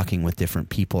when we're talking with different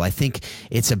people. I think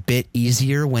it's a bit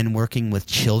easier when working with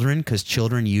children, because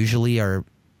children usually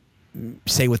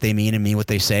say what they mean and mean what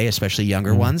they say, especially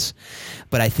younger ones.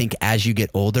 But I think as you get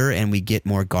older and we get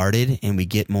more guarded and we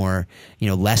get more,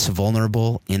 less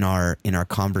vulnerable in our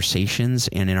conversations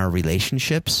and in our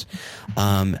relationships,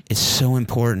 it's so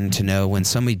important to know when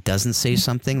somebody doesn't say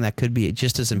something that could be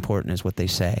just as important as what they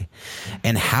say,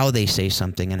 and how they say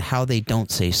something and how they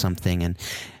don't say something and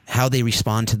how they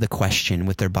respond to the question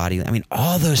with their body. I mean,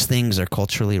 all those things are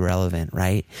culturally relevant,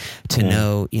 right? To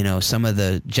know, some of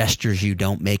the gestures you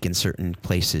don't make in certain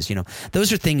places,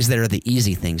 those are things that are the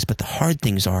easy things, but the hard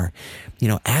things are,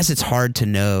 as it's hard to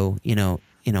know,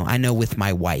 I know with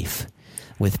my wife,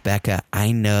 with Becca,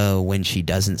 I know when she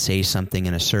doesn't say something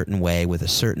in a certain way with a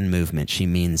certain movement, she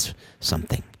means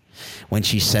something. When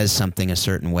she says something a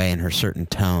certain way in her certain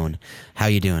tone, how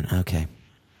you doing? Okay.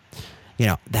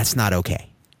 That's not okay.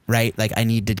 Right? Like, I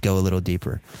need to go a little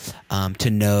deeper to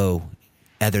know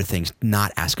other things,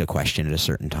 not ask a question at a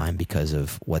certain time because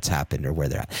of what's happened or where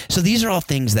they're at. So these are all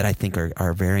things that I think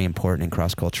are very important and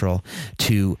cross-cultural,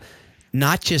 to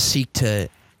not just seek to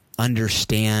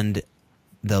understand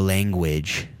the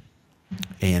language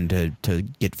and to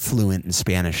get fluent in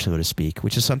Spanish, so to speak,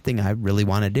 which is something I really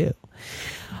want to do.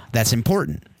 That's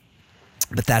important,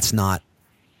 but that's not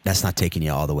taking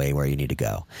you all the way where you need to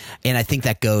go. And I think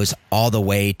that goes all the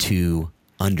way to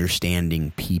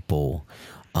understanding people.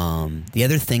 The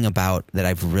other thing about that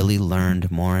I've really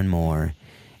learned more and more,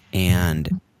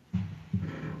 and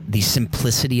the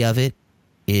simplicity of it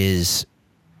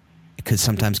could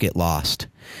sometimes get lost.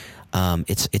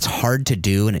 It's hard to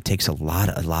do, and it takes a lot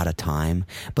of time.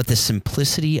 But the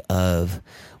simplicity of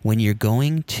when you're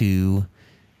going to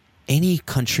any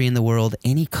country in the world,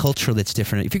 any culture that's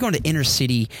different. If I'm going to inner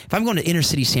city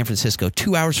San Francisco,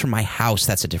 2 hours from my house,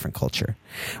 that's a different culture,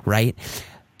 right?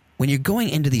 When you're going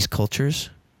into these cultures,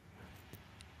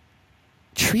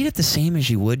 treat it the same as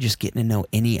you would just getting to know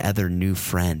any other new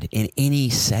friend in any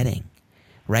setting,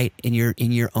 right? In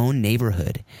your own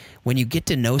neighborhood. When you get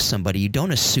to know somebody, you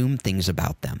don't assume things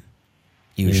about them.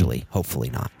 Usually, hopefully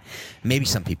not. Maybe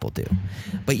some people do.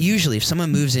 But usually if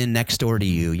someone moves in next door to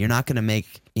you, you're not going to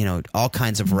make, all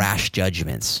kinds of rash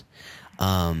judgments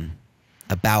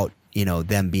about,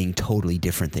 them being totally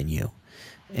different than you.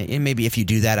 And maybe if you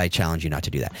do that, I challenge you not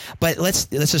to do that. But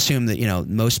let's assume that,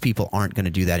 most people aren't going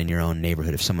to do that in your own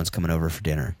neighborhood if someone's coming over for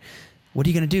dinner. What are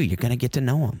you going to do? You're going to get to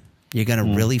know them. You're going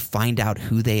to really find out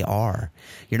who they are.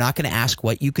 You're not going to ask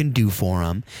what you can do for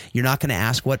them. You're not going to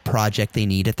ask what project they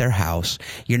need at their house.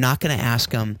 You're not going to ask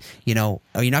them, or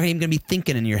you're not even going to be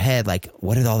thinking in your head, like,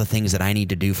 what are all the things that I need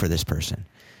to do for this person?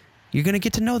 You're going to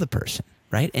get to know the person,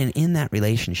 right? And in that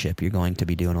relationship, you're going to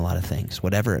be doing a lot of things,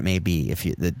 whatever it may be.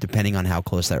 Depending on how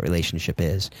close that relationship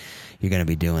is, you're going to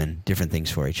be doing different things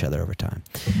for each other over time.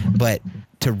 But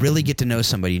to really get to know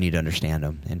somebody, you need to understand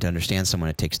them. And to understand someone,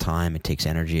 it takes time, it takes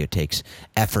energy, it takes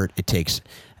effort, it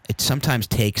sometimes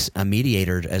takes a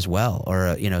mediator as well,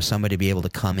 or somebody to be able to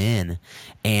come in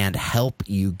and help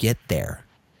you get there.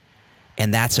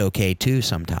 And that's okay too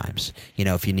sometimes,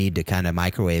 if you need to kind of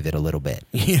microwave it a little bit,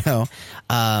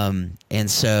 and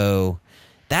so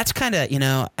that's kind of,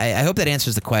 I hope that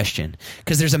answers the question,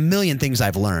 because there's a million things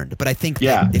I've learned, but I think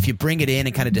that if you bring it in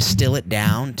and kind of distill it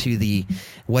down to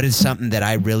what is something that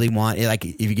I really want, like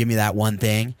if you give me that one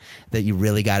thing that you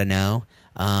really got to know,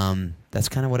 that's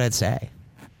kind of what I'd say.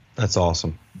 That's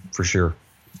awesome, for sure.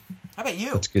 How about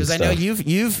you? Because I know you've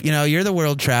you're the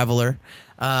world traveler.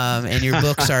 And your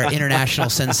books are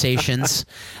international sensations.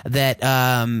 That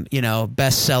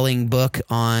best-selling book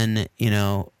on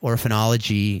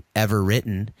orphanology ever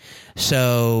written.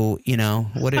 So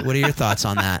what are your thoughts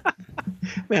on that?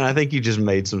 Man, I think you just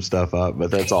made some stuff up, but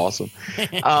that's awesome.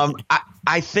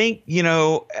 I think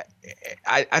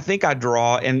I think I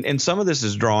draw, and some of this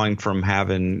is drawing from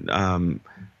having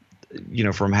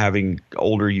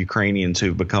older Ukrainians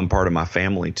who've become part of my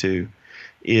family too.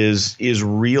 Is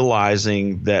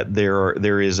realizing that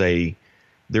there is a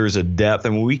there's a depth. I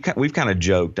mean, we've kind of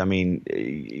joked. I mean,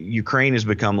 Ukraine has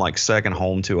become like second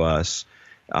home to us.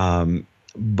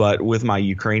 But with my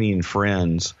Ukrainian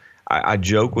friends, I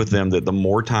joke with them that the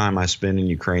more time I spend in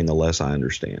Ukraine, the less I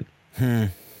understand. You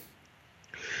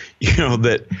know,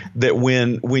 that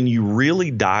when you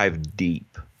really dive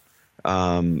deep,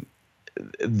 that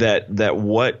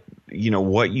what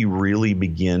you really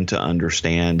begin to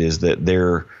understand is that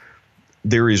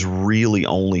there is really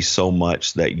only so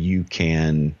much that you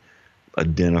can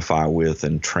identify with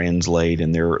and translate,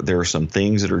 and there are some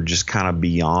things that are just kind of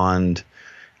beyond.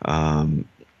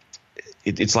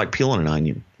 It's like peeling an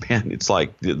onion, man. It's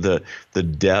like the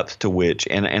depth to which,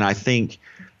 and I think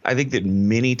that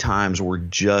many times we're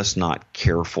just not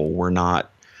careful. We're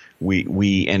not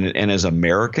and as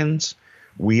Americans,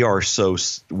 we are so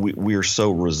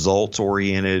results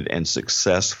oriented and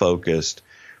success focused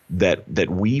that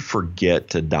we forget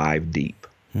to dive deep.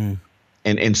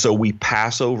 And so we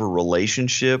pass over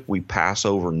relationship, we pass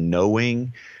over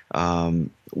knowing,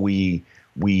 we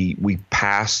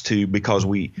pass to because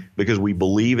we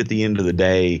believe at the end of the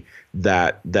day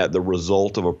that the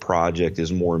result of a project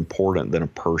is more important than a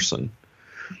person.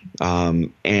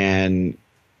 And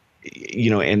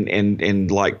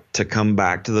like, to come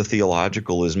back to the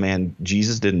theological is, man,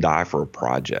 Jesus didn't die for a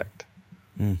project.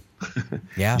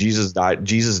 Yeah. Jesus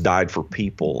died for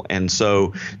people. And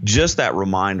so just that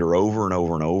reminder over and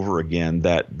over and over again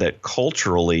that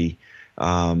culturally,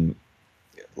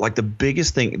 like, the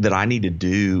biggest thing that I need to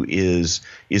do is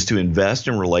to invest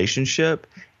in relationship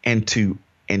and to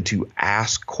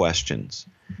ask questions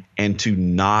and to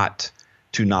not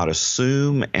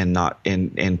assume and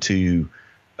to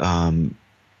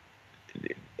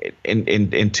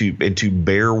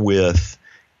bear with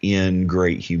in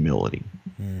great humility.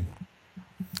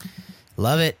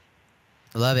 Love it.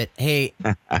 Hey,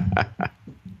 I'm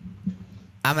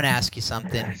going to ask you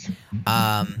something.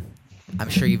 I'm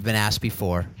sure you've been asked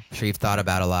before. I'm sure you've thought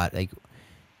about a lot. Like,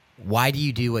 why do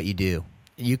you do what you do?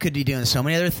 You could be doing so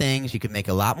many other things. You could make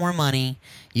a lot more money.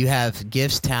 You have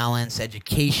gifts, talents,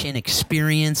 education,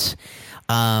 experience.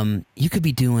 You could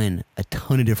be doing a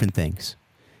ton of different things.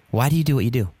 Why do you do what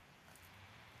you do?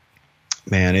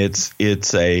 Man, it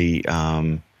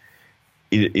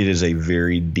is a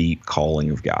very deep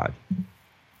calling of God.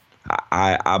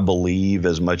 I believe,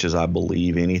 as much as I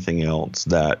believe anything else,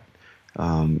 that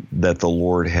the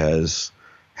Lord has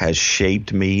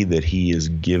shaped me, that He has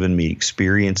given me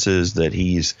experiences, that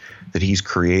He's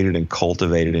created and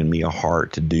cultivated in me a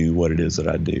heart to do what it is that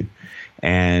I do.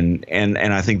 And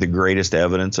I think the greatest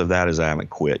evidence of that is I haven't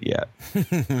quit yet.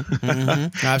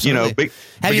 Mm-hmm. Absolutely.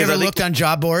 Have you ever looked on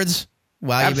job boards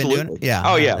while you've been doing it? Yeah.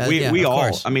 Oh yeah. We all.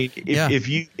 Course. I mean, if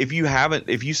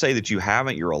you say that you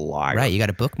haven't, you're a liar. Right. You got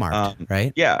it bookmarked.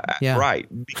 Right. Yeah. Right.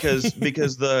 Because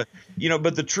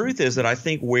but the truth is that I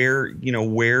think where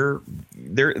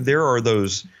there are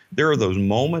those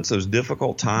moments, those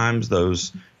difficult times,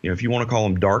 those, if you want to call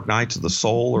them dark nights of the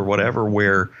soul or whatever,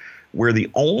 where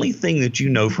the only thing that you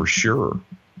know for sure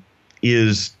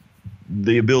is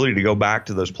the ability to go back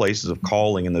to those places of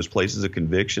calling and those places of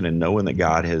conviction, and knowing that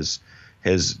God has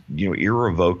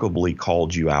irrevocably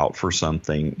called you out for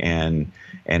something and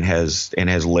has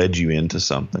led you into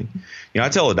something. I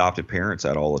tell adopted parents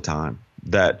that all the time,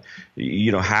 that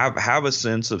have a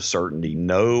sense of certainty,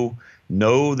 know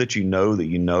that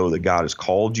that God has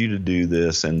called you to do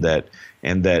this, and that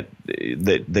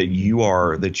you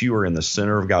are in the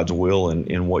center of God's will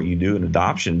in what you do in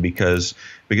adoption, because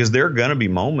there are going to be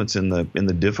moments in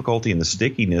the difficulty and the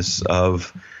stickiness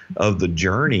of the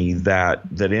journey that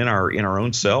in our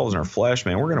own selves and our flesh,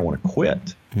 man, we're going to want to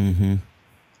quit. Mm-hmm.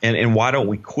 And why don't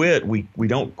we quit? We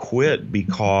don't quit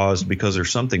because there's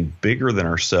something bigger than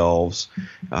ourselves,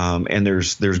 and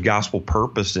there's gospel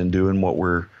purpose in doing what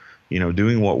we're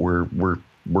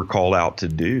called out to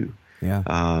do.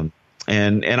 Yeah.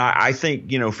 And I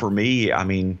think, for me, I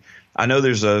mean, I know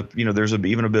there's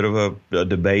even a bit of a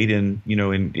debate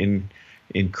in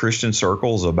Christian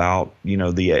circles about,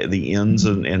 the ends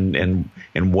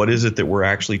and what is it that we're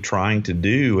actually trying to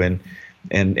do. And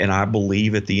I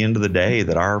believe at the end of the day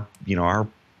that our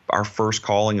first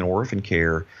calling in orphan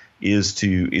care is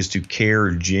to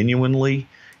care genuinely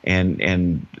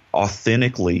and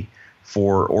authentically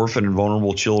for orphan and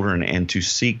vulnerable children, and to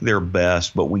seek their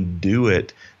best. But we do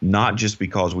it not just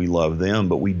because we love them,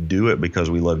 but we do it because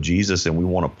we love Jesus, and we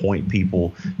want to point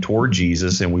people toward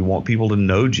Jesus, and we want people to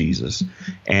know Jesus.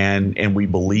 And we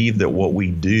believe that what we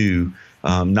do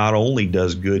not only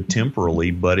does good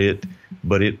temporally, but it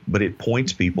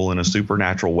points people in a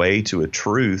supernatural way to a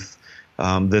truth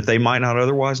that they might not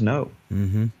otherwise know.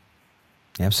 Mm-hmm.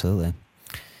 Absolutely.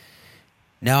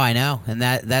 No, I know, and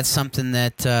that's something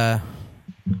that,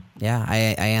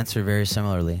 I answer very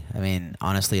similarly. I mean,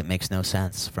 honestly, it makes no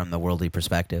sense from the worldly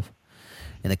perspective.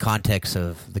 In the context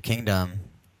of the kingdom,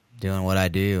 doing what I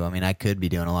do, I mean, I could be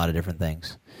doing a lot of different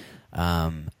things.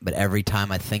 But every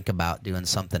time I think about doing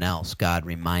something else, God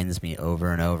reminds me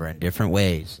over and over in different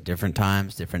ways, different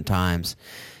times.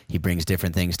 He brings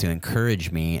different things to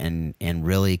encourage me and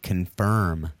really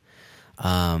confirm.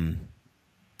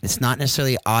 It's not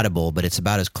necessarily audible, but it's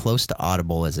about as close to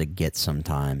audible as it gets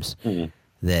sometimes. Mm-hmm.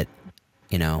 That,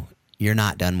 I'm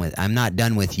not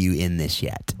done with you in this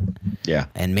yet. Yeah.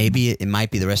 And maybe it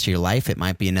might be the rest of your life. It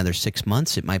might be another 6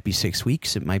 months. It might be 6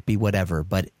 weeks. It might be whatever.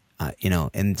 But,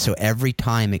 and so every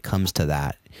time it comes to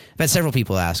that, I've had several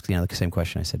people ask, the same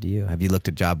question I said to you. Have you looked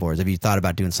at job boards? Have you thought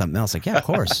about doing something else? Like, yeah, of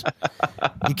course.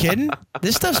 You kidding?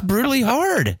 This stuff's brutally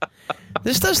hard.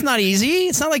 This stuff's not easy.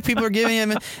 It's not like people are giving him,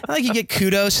 not like you get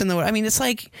kudos in the, I mean, it's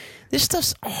like, this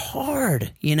stuff's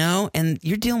hard, and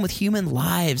you're dealing with human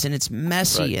lives, and it's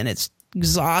messy, right. And it's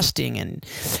exhausting, and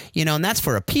and that's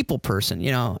for a people person.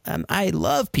 I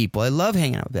love people. I love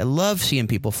hanging out with them. I love seeing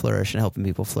people flourish and helping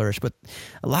people flourish. But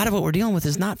a lot of what we're dealing with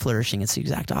is not flourishing. It's the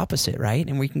exact opposite, right?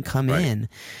 And we can come in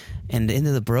and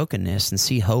into the brokenness and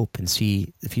see hope and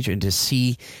see the future, and to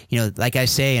see, like I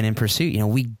say, and in pursuit,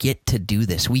 we get to do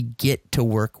this. We get to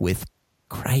work with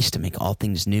Christ to make all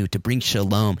things new, to bring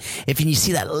shalom. If you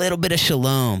see that little bit of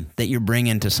shalom that you're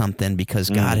bringing to something because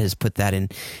God has put that in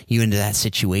you into that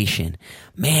situation,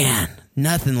 man,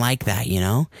 nothing like that,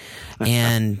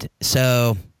 And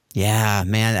so, yeah,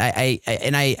 man,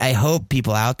 I hope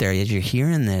people out there, as you're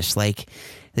hearing this, like,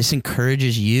 this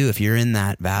encourages you. If you're in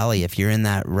that valley, if you're in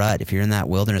that rut, if you're in that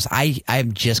wilderness,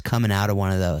 I'm just coming out of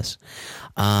one of those.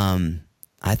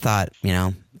 I thought,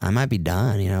 I might be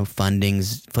done,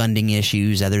 funding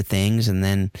issues, other things. And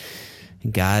then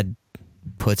God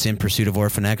puts In Pursuit of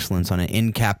Orphan Excellence on an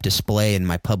in-cap display in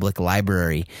my public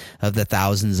library of the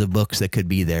thousands of books that could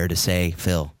be there to say,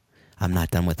 Phil, I'm not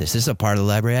done with this. This is a part of the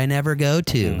library I never go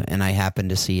to. And I happen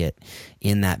to see it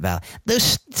in that valley.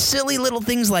 Those silly little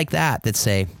things like that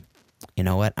say, you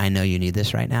know what? I know you need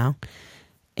this right now.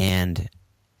 And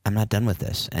I'm not done with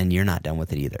this. And you're not done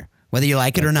with it either. Whether you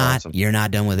like it or not, awesome. You're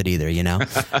not done with it either,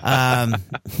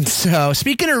 So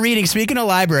speaking of reading, speaking of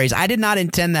libraries, I did not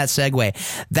intend that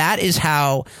segue. That is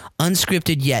how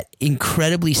unscripted yet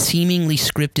incredibly seemingly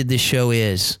scripted this show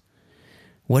is.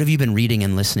 What have you been reading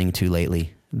and listening to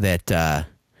lately that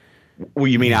well,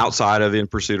 you mean outside of In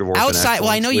Pursuit of Orphan Excellence? Well,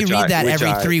 I know you read that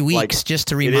every 3 weeks just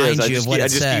to remind you of what it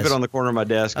says. I just keep it on the corner of my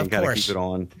desk and kind of keep it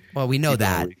on. Well, we know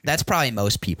that. That's probably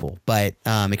most people, but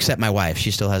except my wife. She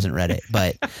still hasn't read it.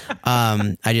 But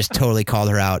I just totally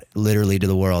called her out literally to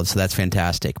the world, so that's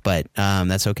fantastic. But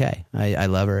that's okay. I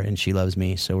love her, and she loves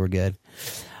me, so we're good.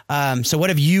 So what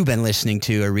have you been listening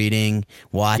to or reading,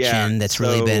 watching that's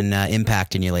really been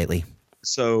impacting you lately?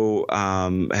 So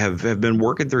have been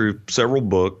working through several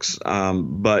books,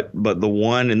 but the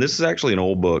one, and this is actually an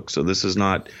old book, so this is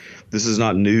not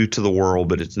new to the world,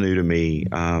 but it's new to me.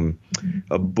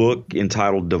 A book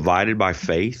entitled "Divided by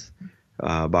Faith"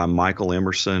 by Michael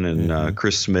Emerson and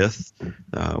Chris Smith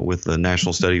with the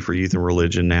National Study for Youth and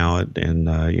Religion now at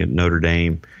Notre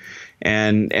Dame.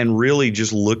 And really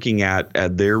just looking at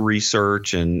their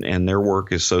research and their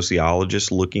work as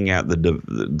sociologists, looking at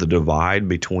the divide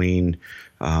between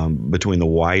the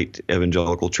white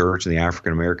evangelical church and the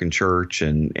African American church,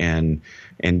 and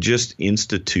just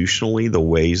institutionally the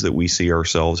ways that we see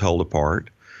ourselves held apart,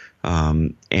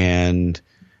 and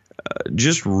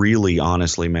just really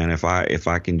honestly, man, if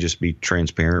I can just be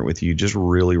transparent with you, just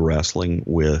really wrestling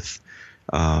with.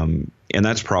 And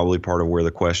that's probably part of where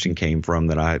the question came from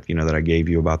that I gave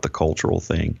you about the cultural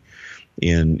thing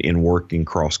in working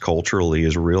cross-culturally,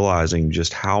 is realizing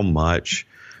just how much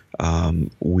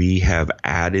we have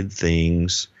added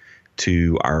things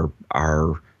to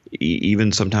our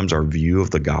even sometimes our view of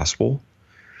the gospel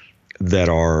that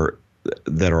are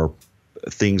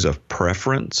things of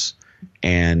preference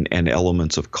and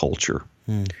elements of culture,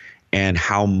 and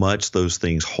how much those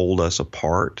things hold us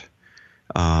apart.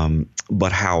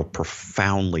 But how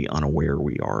profoundly unaware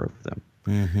we are of them.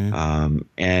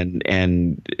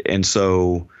 And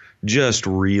so just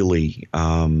really,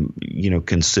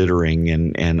 considering,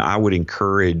 and I would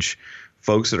encourage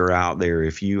folks that are out there,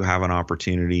 if you have an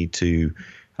opportunity to,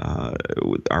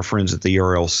 our friends at the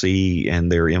ERLC and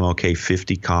their MLK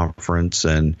 50 conference,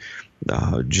 and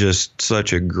just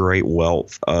such a great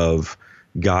wealth of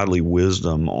godly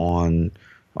wisdom on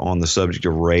the subject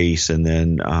of race, and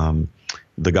then,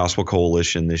 the Gospel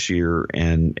Coalition this year,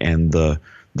 and the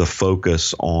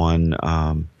focus on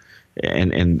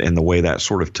and the way that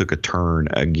sort of took a turn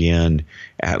again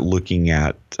at looking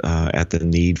at the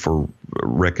need for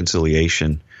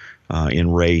reconciliation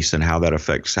in race and how that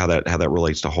affects how that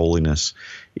relates to holiness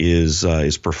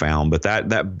is profound. But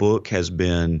that book has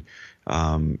been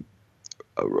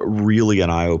really an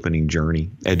eye-opening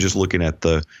journey, and just looking at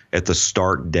the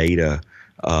stark data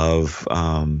of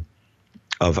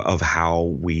how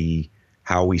we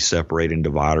separate and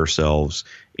divide ourselves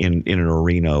in an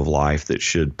arena of life that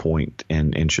should point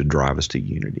and should drive us to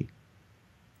unity.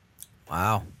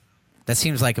 Wow. That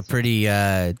seems like a pretty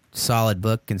solid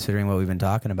book considering what we've been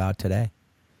talking about today.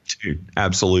 Dude,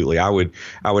 absolutely. I would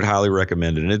highly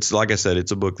recommend it. And it's, like I said,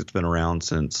 it's a book that's been around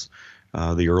since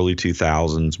the early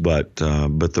 2000s, but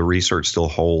the research still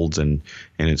holds and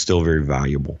it's still very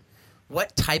valuable.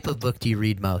 What type of book do you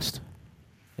read most?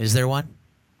 Is there one?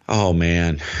 Oh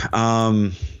man.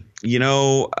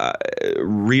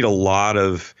 Read a lot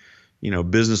of,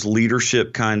 business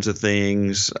leadership kinds of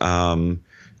things.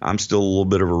 I'm still a little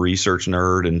bit of a research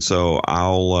nerd, and so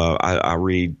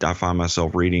I find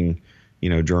myself reading,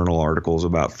 journal articles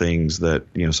about things that,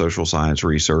 social science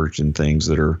research and things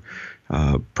that are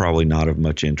probably not of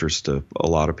much interest to a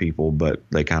lot of people, but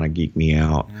they kind of geek me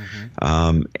out.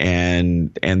 Mm-hmm.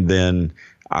 And then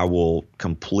I will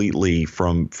completely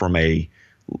from a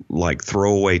like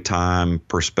throwaway time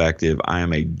perspective, I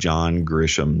am a John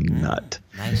Grisham nut.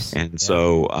 Nice. And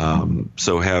so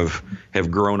have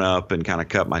grown up and kind of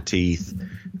cut my teeth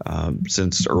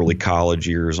since early college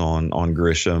years on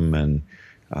Grisham,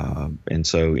 and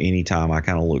so anytime I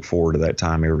kind of look forward to that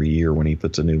time every year when he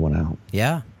puts a new one out.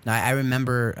 Yeah. I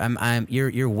remember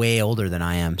you're way older than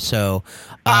I am. So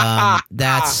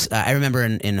that's I remember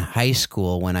in high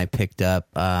school when I picked up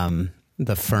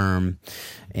The Firm,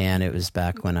 and it was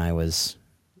back when I was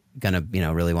gonna,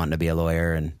 really wanting to be a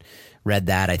lawyer, and read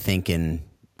that I think in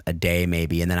a day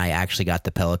maybe, and then I actually got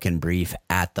the Pelican Brief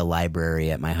at the library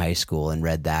at my high school and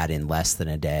read that in less than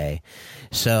a day.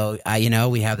 So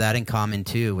we have that in common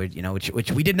too,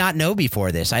 which we did not know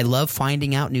before this. I love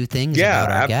finding out new things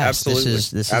about our guests. Absolutely.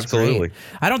 This is absolutely great.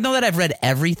 I don't know that I've read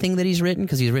everything that he's written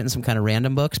because he's written some kind of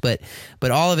random books, but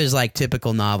all of his like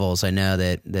typical novels I know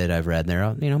that I've read, and they're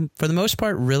all, for the most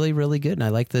part really, really good, and I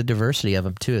like the diversity of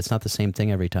them too. It's not the same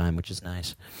thing every time, which is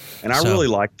nice. And I really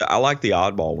like the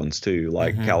oddball ones too,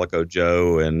 like Calico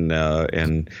Joe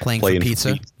and Playing for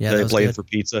Pizza. Yeah, Playing for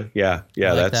Pizza. Yeah,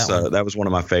 that's that was one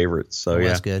of my favorites. So yeah,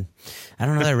 that's good. I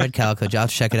don't know that I read Calico Joe. I'll have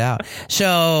to check it out.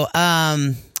 So,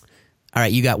 all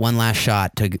right, you got one last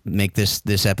shot to make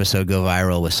this episode go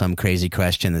viral with some crazy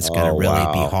question that's going to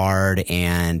really be hard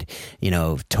and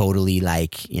totally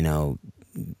like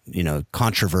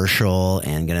controversial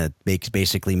and going to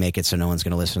basically make it so no one's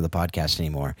going to listen to the podcast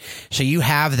anymore. So you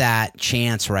have that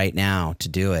chance right now to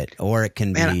do it, or it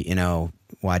can be,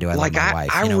 why do I love my wife?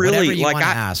 Whatever you want to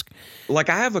ask. Like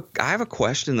I have a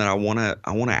question that I want to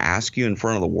ask you in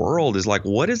front of the world is like,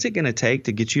 what is it going to take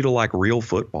to get you to like real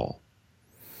football?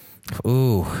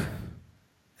 Ooh,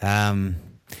 I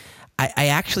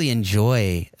actually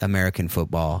enjoy American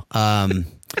football.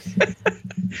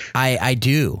 I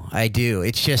do.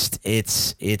 It's just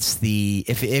if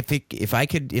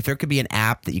there could be an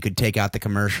app that you could take out the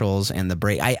commercials and the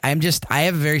break. I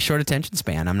have a very short attention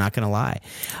span. I'm not going to lie.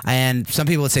 And some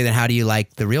people would say that how do you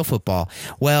like the real football?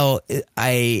 Well,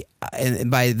 by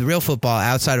the real football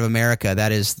outside of America,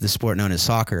 that is the sport known as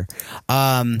soccer.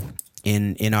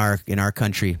 In our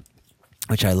country,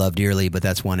 which I love dearly, but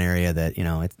that's one area that,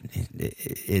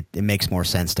 it makes more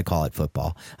sense to call it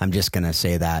football. I'm just going to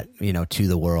say that, to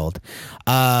the world,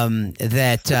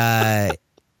 that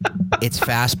it's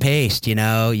fast paced,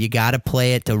 you got to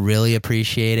play it to really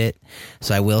appreciate it.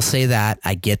 So I will say that.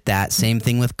 I get that. Same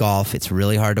thing with golf. It's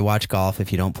really hard to watch golf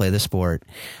if you don't play the sport.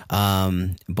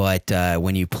 But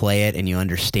when you play it and you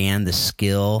understand the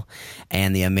skill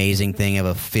and the amazing thing of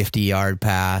a 50-yard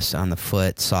pass on the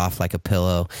foot, soft like a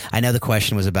pillow. I know the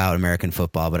question was about American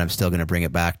football, but I'm still going to bring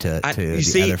it back to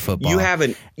other football. You have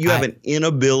an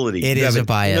inability. It is a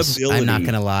bias. I'm not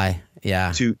going to lie.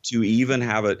 Yeah. To even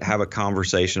have a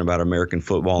conversation about American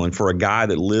football, and for a guy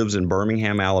that lives in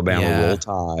Birmingham, Alabama, Roll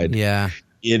Tide,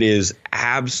 it is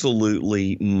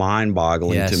absolutely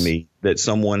mind-boggling to me that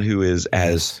someone who is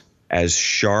as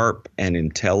sharp and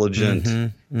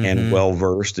intelligent and well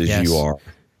versed as you are,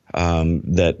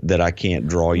 that I can't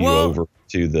draw you over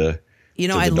to the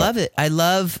I love it. I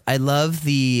love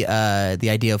the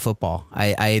idea of football.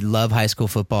 I love high school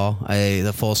football.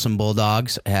 The Folsom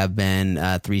Bulldogs have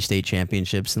been 3 state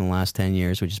championships in the last 10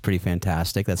 years, which is pretty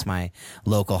fantastic. That's my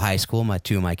local high school.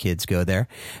 2 of my kids go there,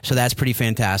 so that's pretty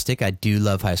fantastic. I do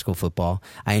love high school football.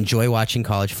 I enjoy watching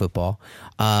college football.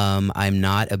 I'm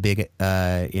not a big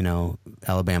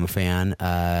Alabama fan.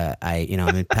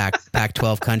 I'm in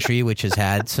Pac-12 country, which has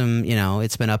had some,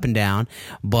 it's been up and down,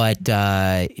 but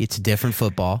it's different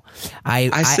football.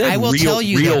 I will tell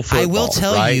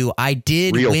you, I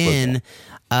did win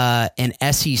an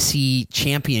SEC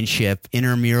championship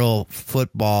intramural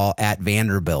football at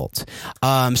Vanderbilt.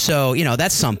 So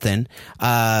that's something.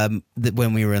 That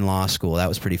when we were in law school, that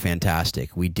was pretty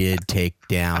fantastic. We did take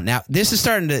down. Now this is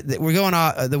starting to. We're going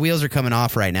off. The wheels are coming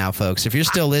off right now, folks. If you're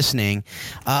still listening,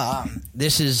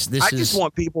 this is. I just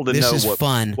want people to know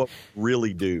what we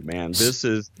really do, man. This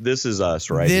is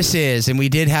us, right? This is, and we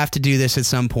did have to do this at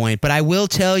some point. But I will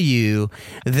tell you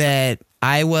that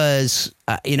I was,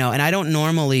 and I don't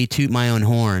normally toot my own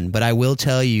horn, but I will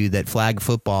tell you that flag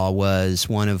football was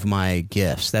one of my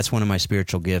gifts. That's one of my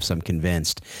spiritual gifts, I'm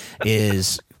convinced,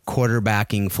 is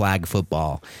quarterbacking flag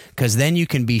football. Because then you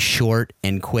can be short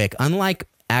and quick. Unlike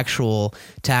actual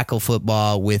tackle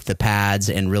football with the pads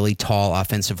and really tall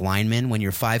offensive linemen, when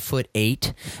you're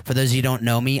 5'8", for those of you who don't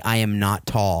know me, I am not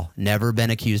tall. Never been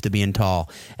accused of being tall.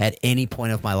 At any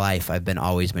point of my life, I've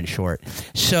always been short.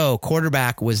 So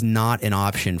quarterback was not an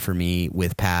option for me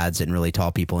with pads and really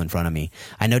tall people in front of me.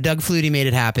 I know Doug Flutie made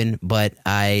it happen, but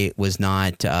I was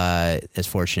not as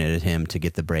fortunate as him to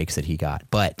get the breaks that he got.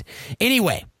 But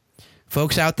anyway,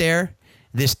 folks out there,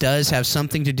 this does have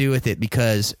something to do with it,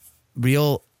 because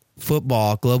real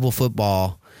football, global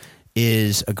football,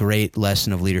 is a great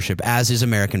lesson of leadership, as is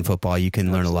American football. You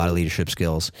can learn a lot of leadership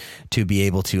skills to be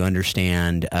able to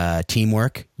understand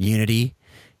teamwork, unity.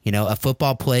 A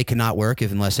football play cannot work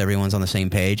unless everyone's on the same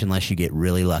page, unless you get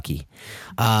really lucky.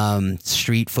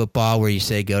 Street football, where you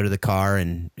say go to the car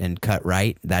and cut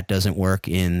right, that doesn't work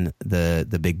in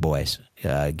the big boys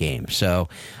game. So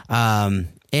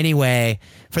anyway,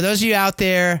 for those of you out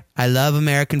there, I love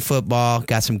American football.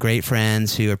 Got some great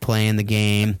friends who are playing the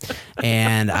game,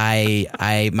 and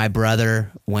my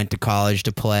brother went to college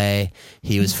to play.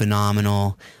 He was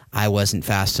phenomenal. I wasn't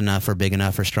fast enough or big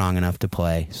enough or strong enough to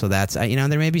play. So that's,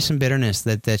 there may be some bitterness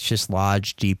that's just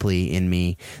lodged deeply in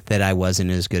me, that I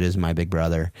wasn't as good as my big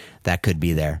brother. That could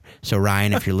be there. So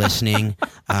Ryan, if you're listening,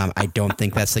 I don't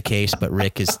think that's the case, but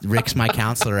Rick's my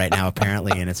counselor right now,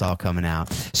 apparently, and it's all coming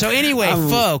out. So anyway,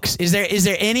 folks, is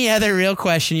there any other real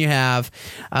question you have?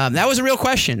 That was a real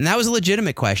question, and that was a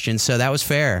legitimate question, so that was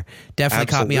fair. Definitely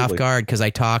caught me off guard, because I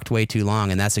talked way too long,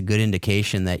 and that's a good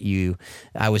indication that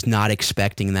I was not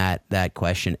expecting that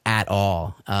question at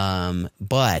all.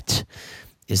 But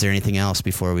is there anything else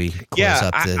before we close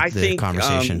up the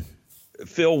conversation?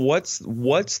 Phil, what's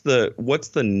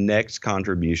the next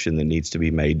contribution that needs to be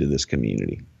made to this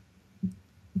community?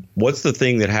 What's the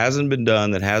thing that hasn't been done,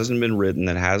 that hasn't been written,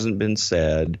 that hasn't been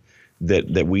said,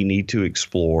 that we need to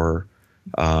explore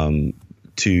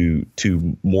to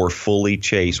more fully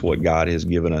chase what God has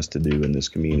given us to do in this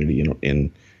community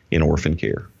in orphan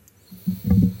care?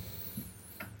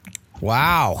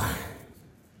 Wow.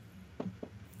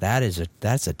 That's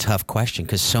a tough question,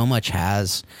 because so much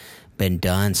has been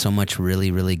done, so much really,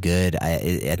 really good.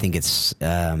 I think it's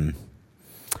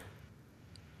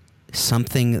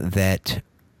something that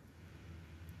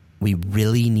we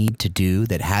really need to do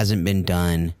that hasn't been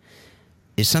done,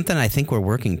 is something I think we're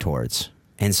working towards,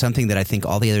 and something that I think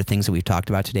all the other things that we've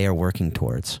talked about today are working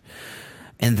towards.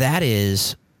 And that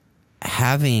is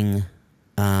having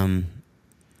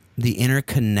the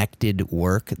interconnected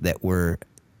work that we're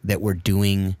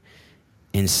doing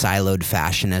in siloed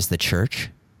fashion as the church,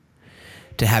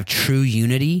 to have true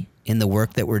unity in the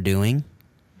work that we're doing.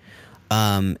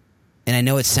 And I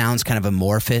know it sounds kind of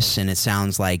amorphous, and it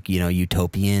sounds like,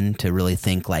 utopian to really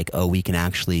think like, oh, we can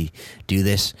actually do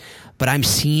this. But I'm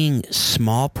seeing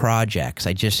small projects.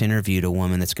 I just interviewed a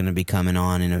woman that's going to be coming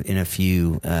on in a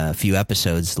few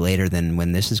episodes later than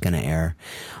when this is going to air.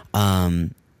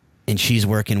 And she's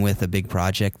working with a big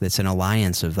project that's an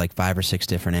alliance of like 5 or 6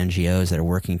 different NGOs that are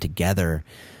working together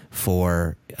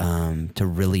for to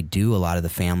really do a lot of the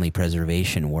family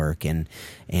preservation work and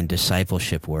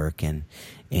discipleship work and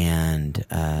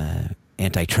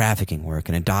anti-trafficking work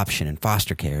and adoption and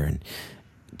foster care and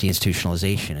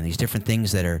deinstitutionalization and these different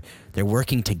things that they're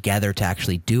working together to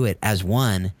actually do it as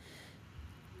one,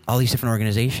 all these different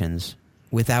organizations,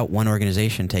 without one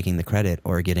organization taking the credit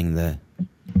or getting the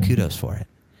kudos for it,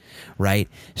 right?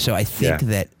 So I think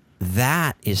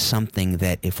that is something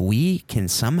that if we can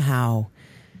somehow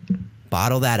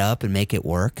bottle that up and make it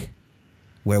work,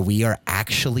 where we are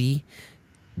actually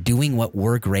doing what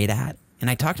we're great at. And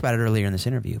I talked about it earlier in this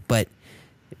interview, but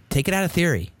take it out of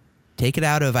theory. Take it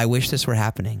out of, I wish this were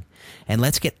happening. And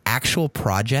let's get actual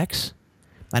projects.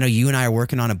 I know you and I are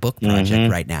working on a book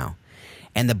project right now.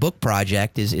 And the book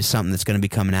project is something that's going to be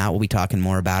coming out. We'll be talking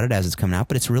more about it as it's coming out.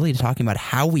 But it's really talking about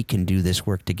how we can do this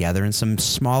work together and some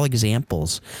small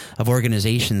examples of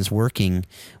organizations working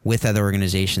with other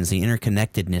organizations, the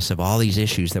interconnectedness of all these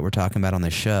issues that we're talking about on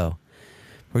this show.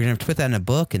 We're going to put that in a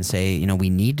book and say, you know, we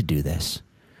need to do this.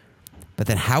 But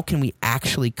then how can we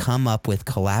actually come up with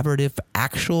collaborative,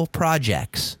 actual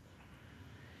projects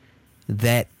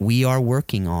that we are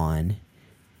working on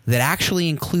that actually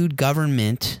include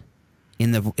government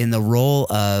in the role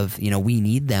of, you know, we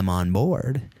need them on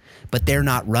board, but they're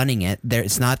not running it.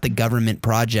 It's not the government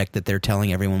project that they're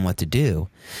telling everyone what to do.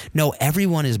 No,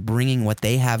 everyone is bringing what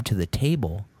they have to the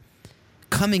table,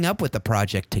 coming up with the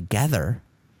project together,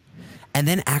 and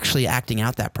then actually acting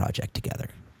out that project together,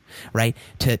 right?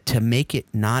 To make it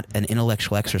not an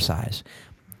intellectual exercise,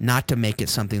 not to make it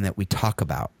something that we talk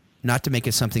about, not to make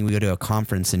it something we go to a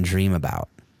conference and dream about,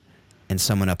 and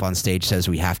someone up on stage says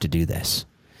we have to do this.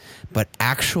 But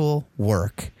actual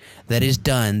work that is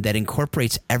done, that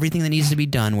incorporates everything that needs to be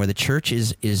done, where the church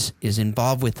is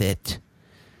involved with it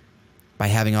by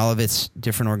having all of its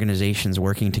different organizations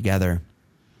working together.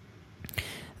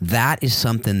 That is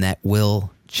something that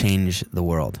will change the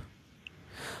world.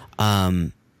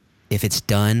 If it's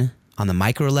done on the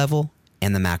micro level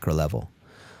and the macro level.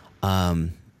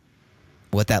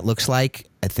 What that looks like,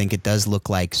 I think it does look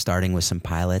like starting with some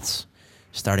pilots,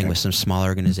 starting with some small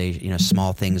organizations, you know,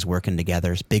 small things working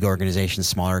together, big organizations,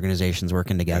 small organizations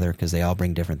working together, because they all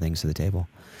bring different things to the table.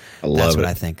 That's what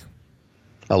I think.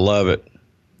 I love it.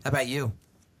 How about you?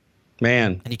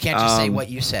 Man. And you can't just say what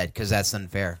you said, because that's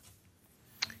unfair.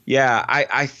 Yeah,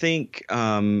 I think,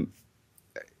 you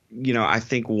know, I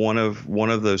think one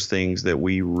of those things that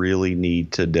we really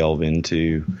need to delve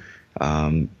into,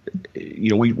 you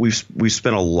know, we've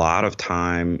spent a lot of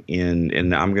time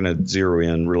and I'm going to zero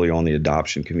in really on the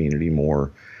adoption community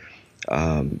more.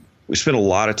 We spent a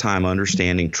lot of time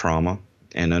understanding trauma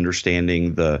and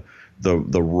understanding the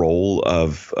role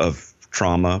of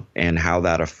trauma and how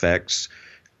that affects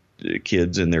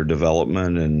kids in their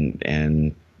development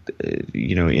and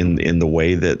you know, in the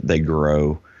way that they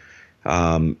grow.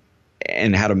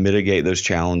 And how to mitigate those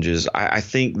challenges. I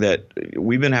think that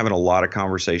we've been having a lot of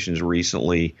conversations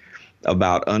recently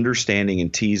about understanding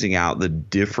and teasing out the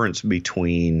difference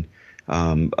between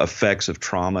effects of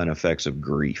trauma and effects of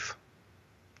grief.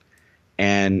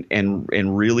 And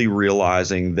really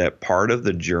realizing that part of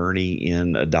the journey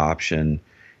in adoption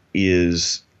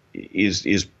is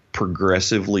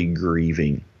progressively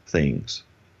grieving things.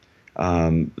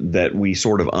 That we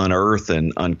sort of unearth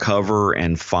and uncover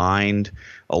and find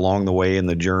along the way in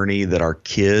the journey, that our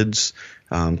kids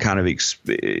kind of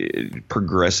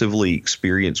progressively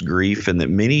experience grief, and that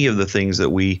many of the things that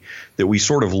we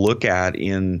sort of look at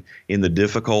in the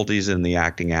difficulties in the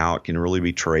acting out can really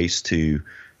be traced to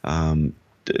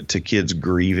kids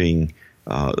grieving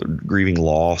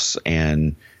loss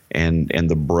and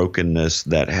the brokenness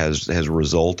that has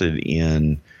resulted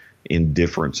in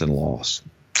difference and loss.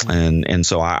 And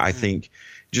so I think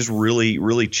just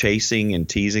really chasing and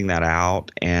teasing that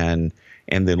out and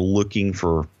then looking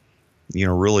for, you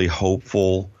know, really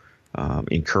hopeful,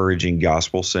 encouraging,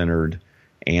 gospel-centered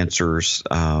answers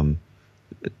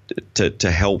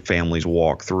to help families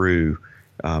walk through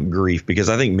grief, because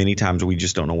I think many times we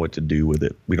just don't know what to do with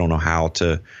it. We don't know how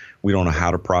to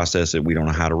process it. We don't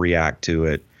know how to react to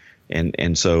it.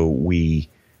 And so we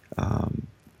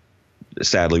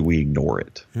sadly we ignore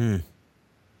it.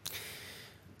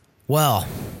 Well,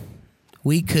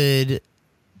 we could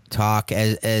talk,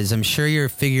 as I'm sure you're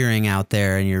figuring out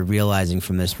there and you're realizing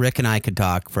from this. Rick and I could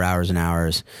talk for hours and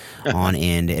hours on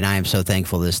end, and I am so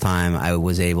thankful this time I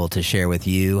was able to share with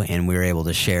you, and we were able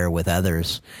to share with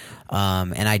others.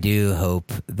 And I do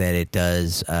hope that it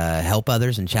does help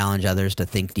others and challenge others to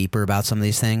think deeper about some of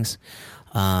these things,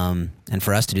 and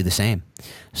for us to do the same.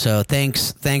 So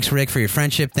thanks, Rick, for your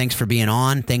friendship. Thanks for being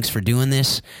on. Thanks for doing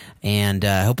this, and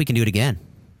I hope we can do it again.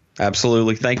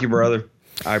 Absolutely. Thank you, brother.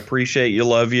 I appreciate you,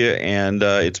 love you, and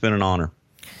it's been an honor.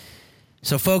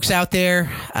 So folks out there,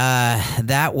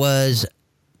 that was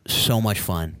so much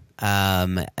fun.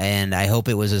 And I hope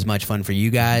it was as much fun for you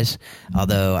guys,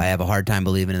 although I have a hard time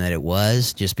believing that it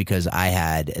was, just because I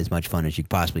had as much fun as you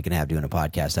possibly can have doing a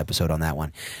podcast episode on that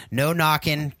one. No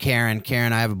knocking Karen.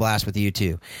 Karen, I have a blast with you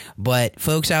too. But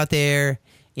folks out there,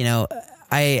 you know,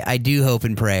 I do hope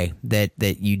and pray that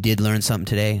you did learn something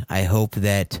today. I hope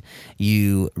that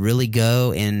you really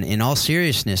go, in all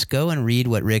seriousness, go and read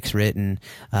what Rick's written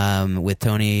with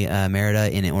Tony Merida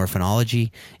in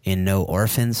Orphanology, in No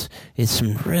Orphans. It's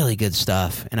some really good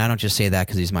stuff. And I don't just say that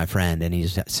because he's my friend and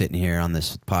he's sitting here on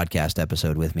this podcast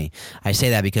episode with me. I say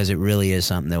that because it really is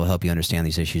something that will help you understand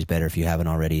these issues better if you haven't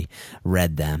already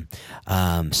read them.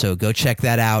 So go check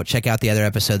that out. Check out the other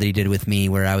episode that he did with me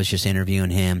where I was just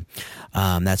interviewing him.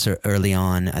 That's early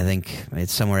on. I think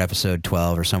it's somewhere episode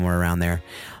 12 or somewhere around there.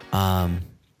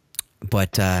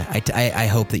 But I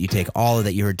hope that you take all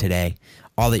that you heard today,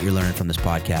 all that you're learning from this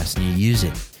podcast, and you use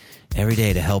it every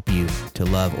day to help you to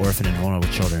love orphan and vulnerable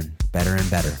children better and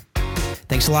better.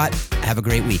 Thanks a lot. Have a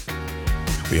great week.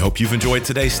 We hope you've enjoyed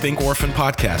today's Think Orphan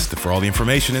podcast. For all the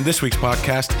information in this week's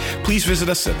podcast, please visit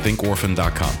us at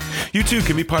thinkorphan.com. You too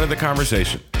can be part of the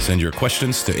conversation. Send your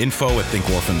questions to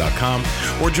info@thinkorphan.com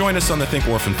or join us on the Think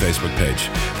Orphan Facebook page.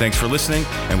 Thanks for listening,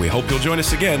 and we hope you'll join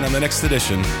us again on the next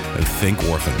edition of Think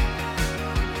Orphan.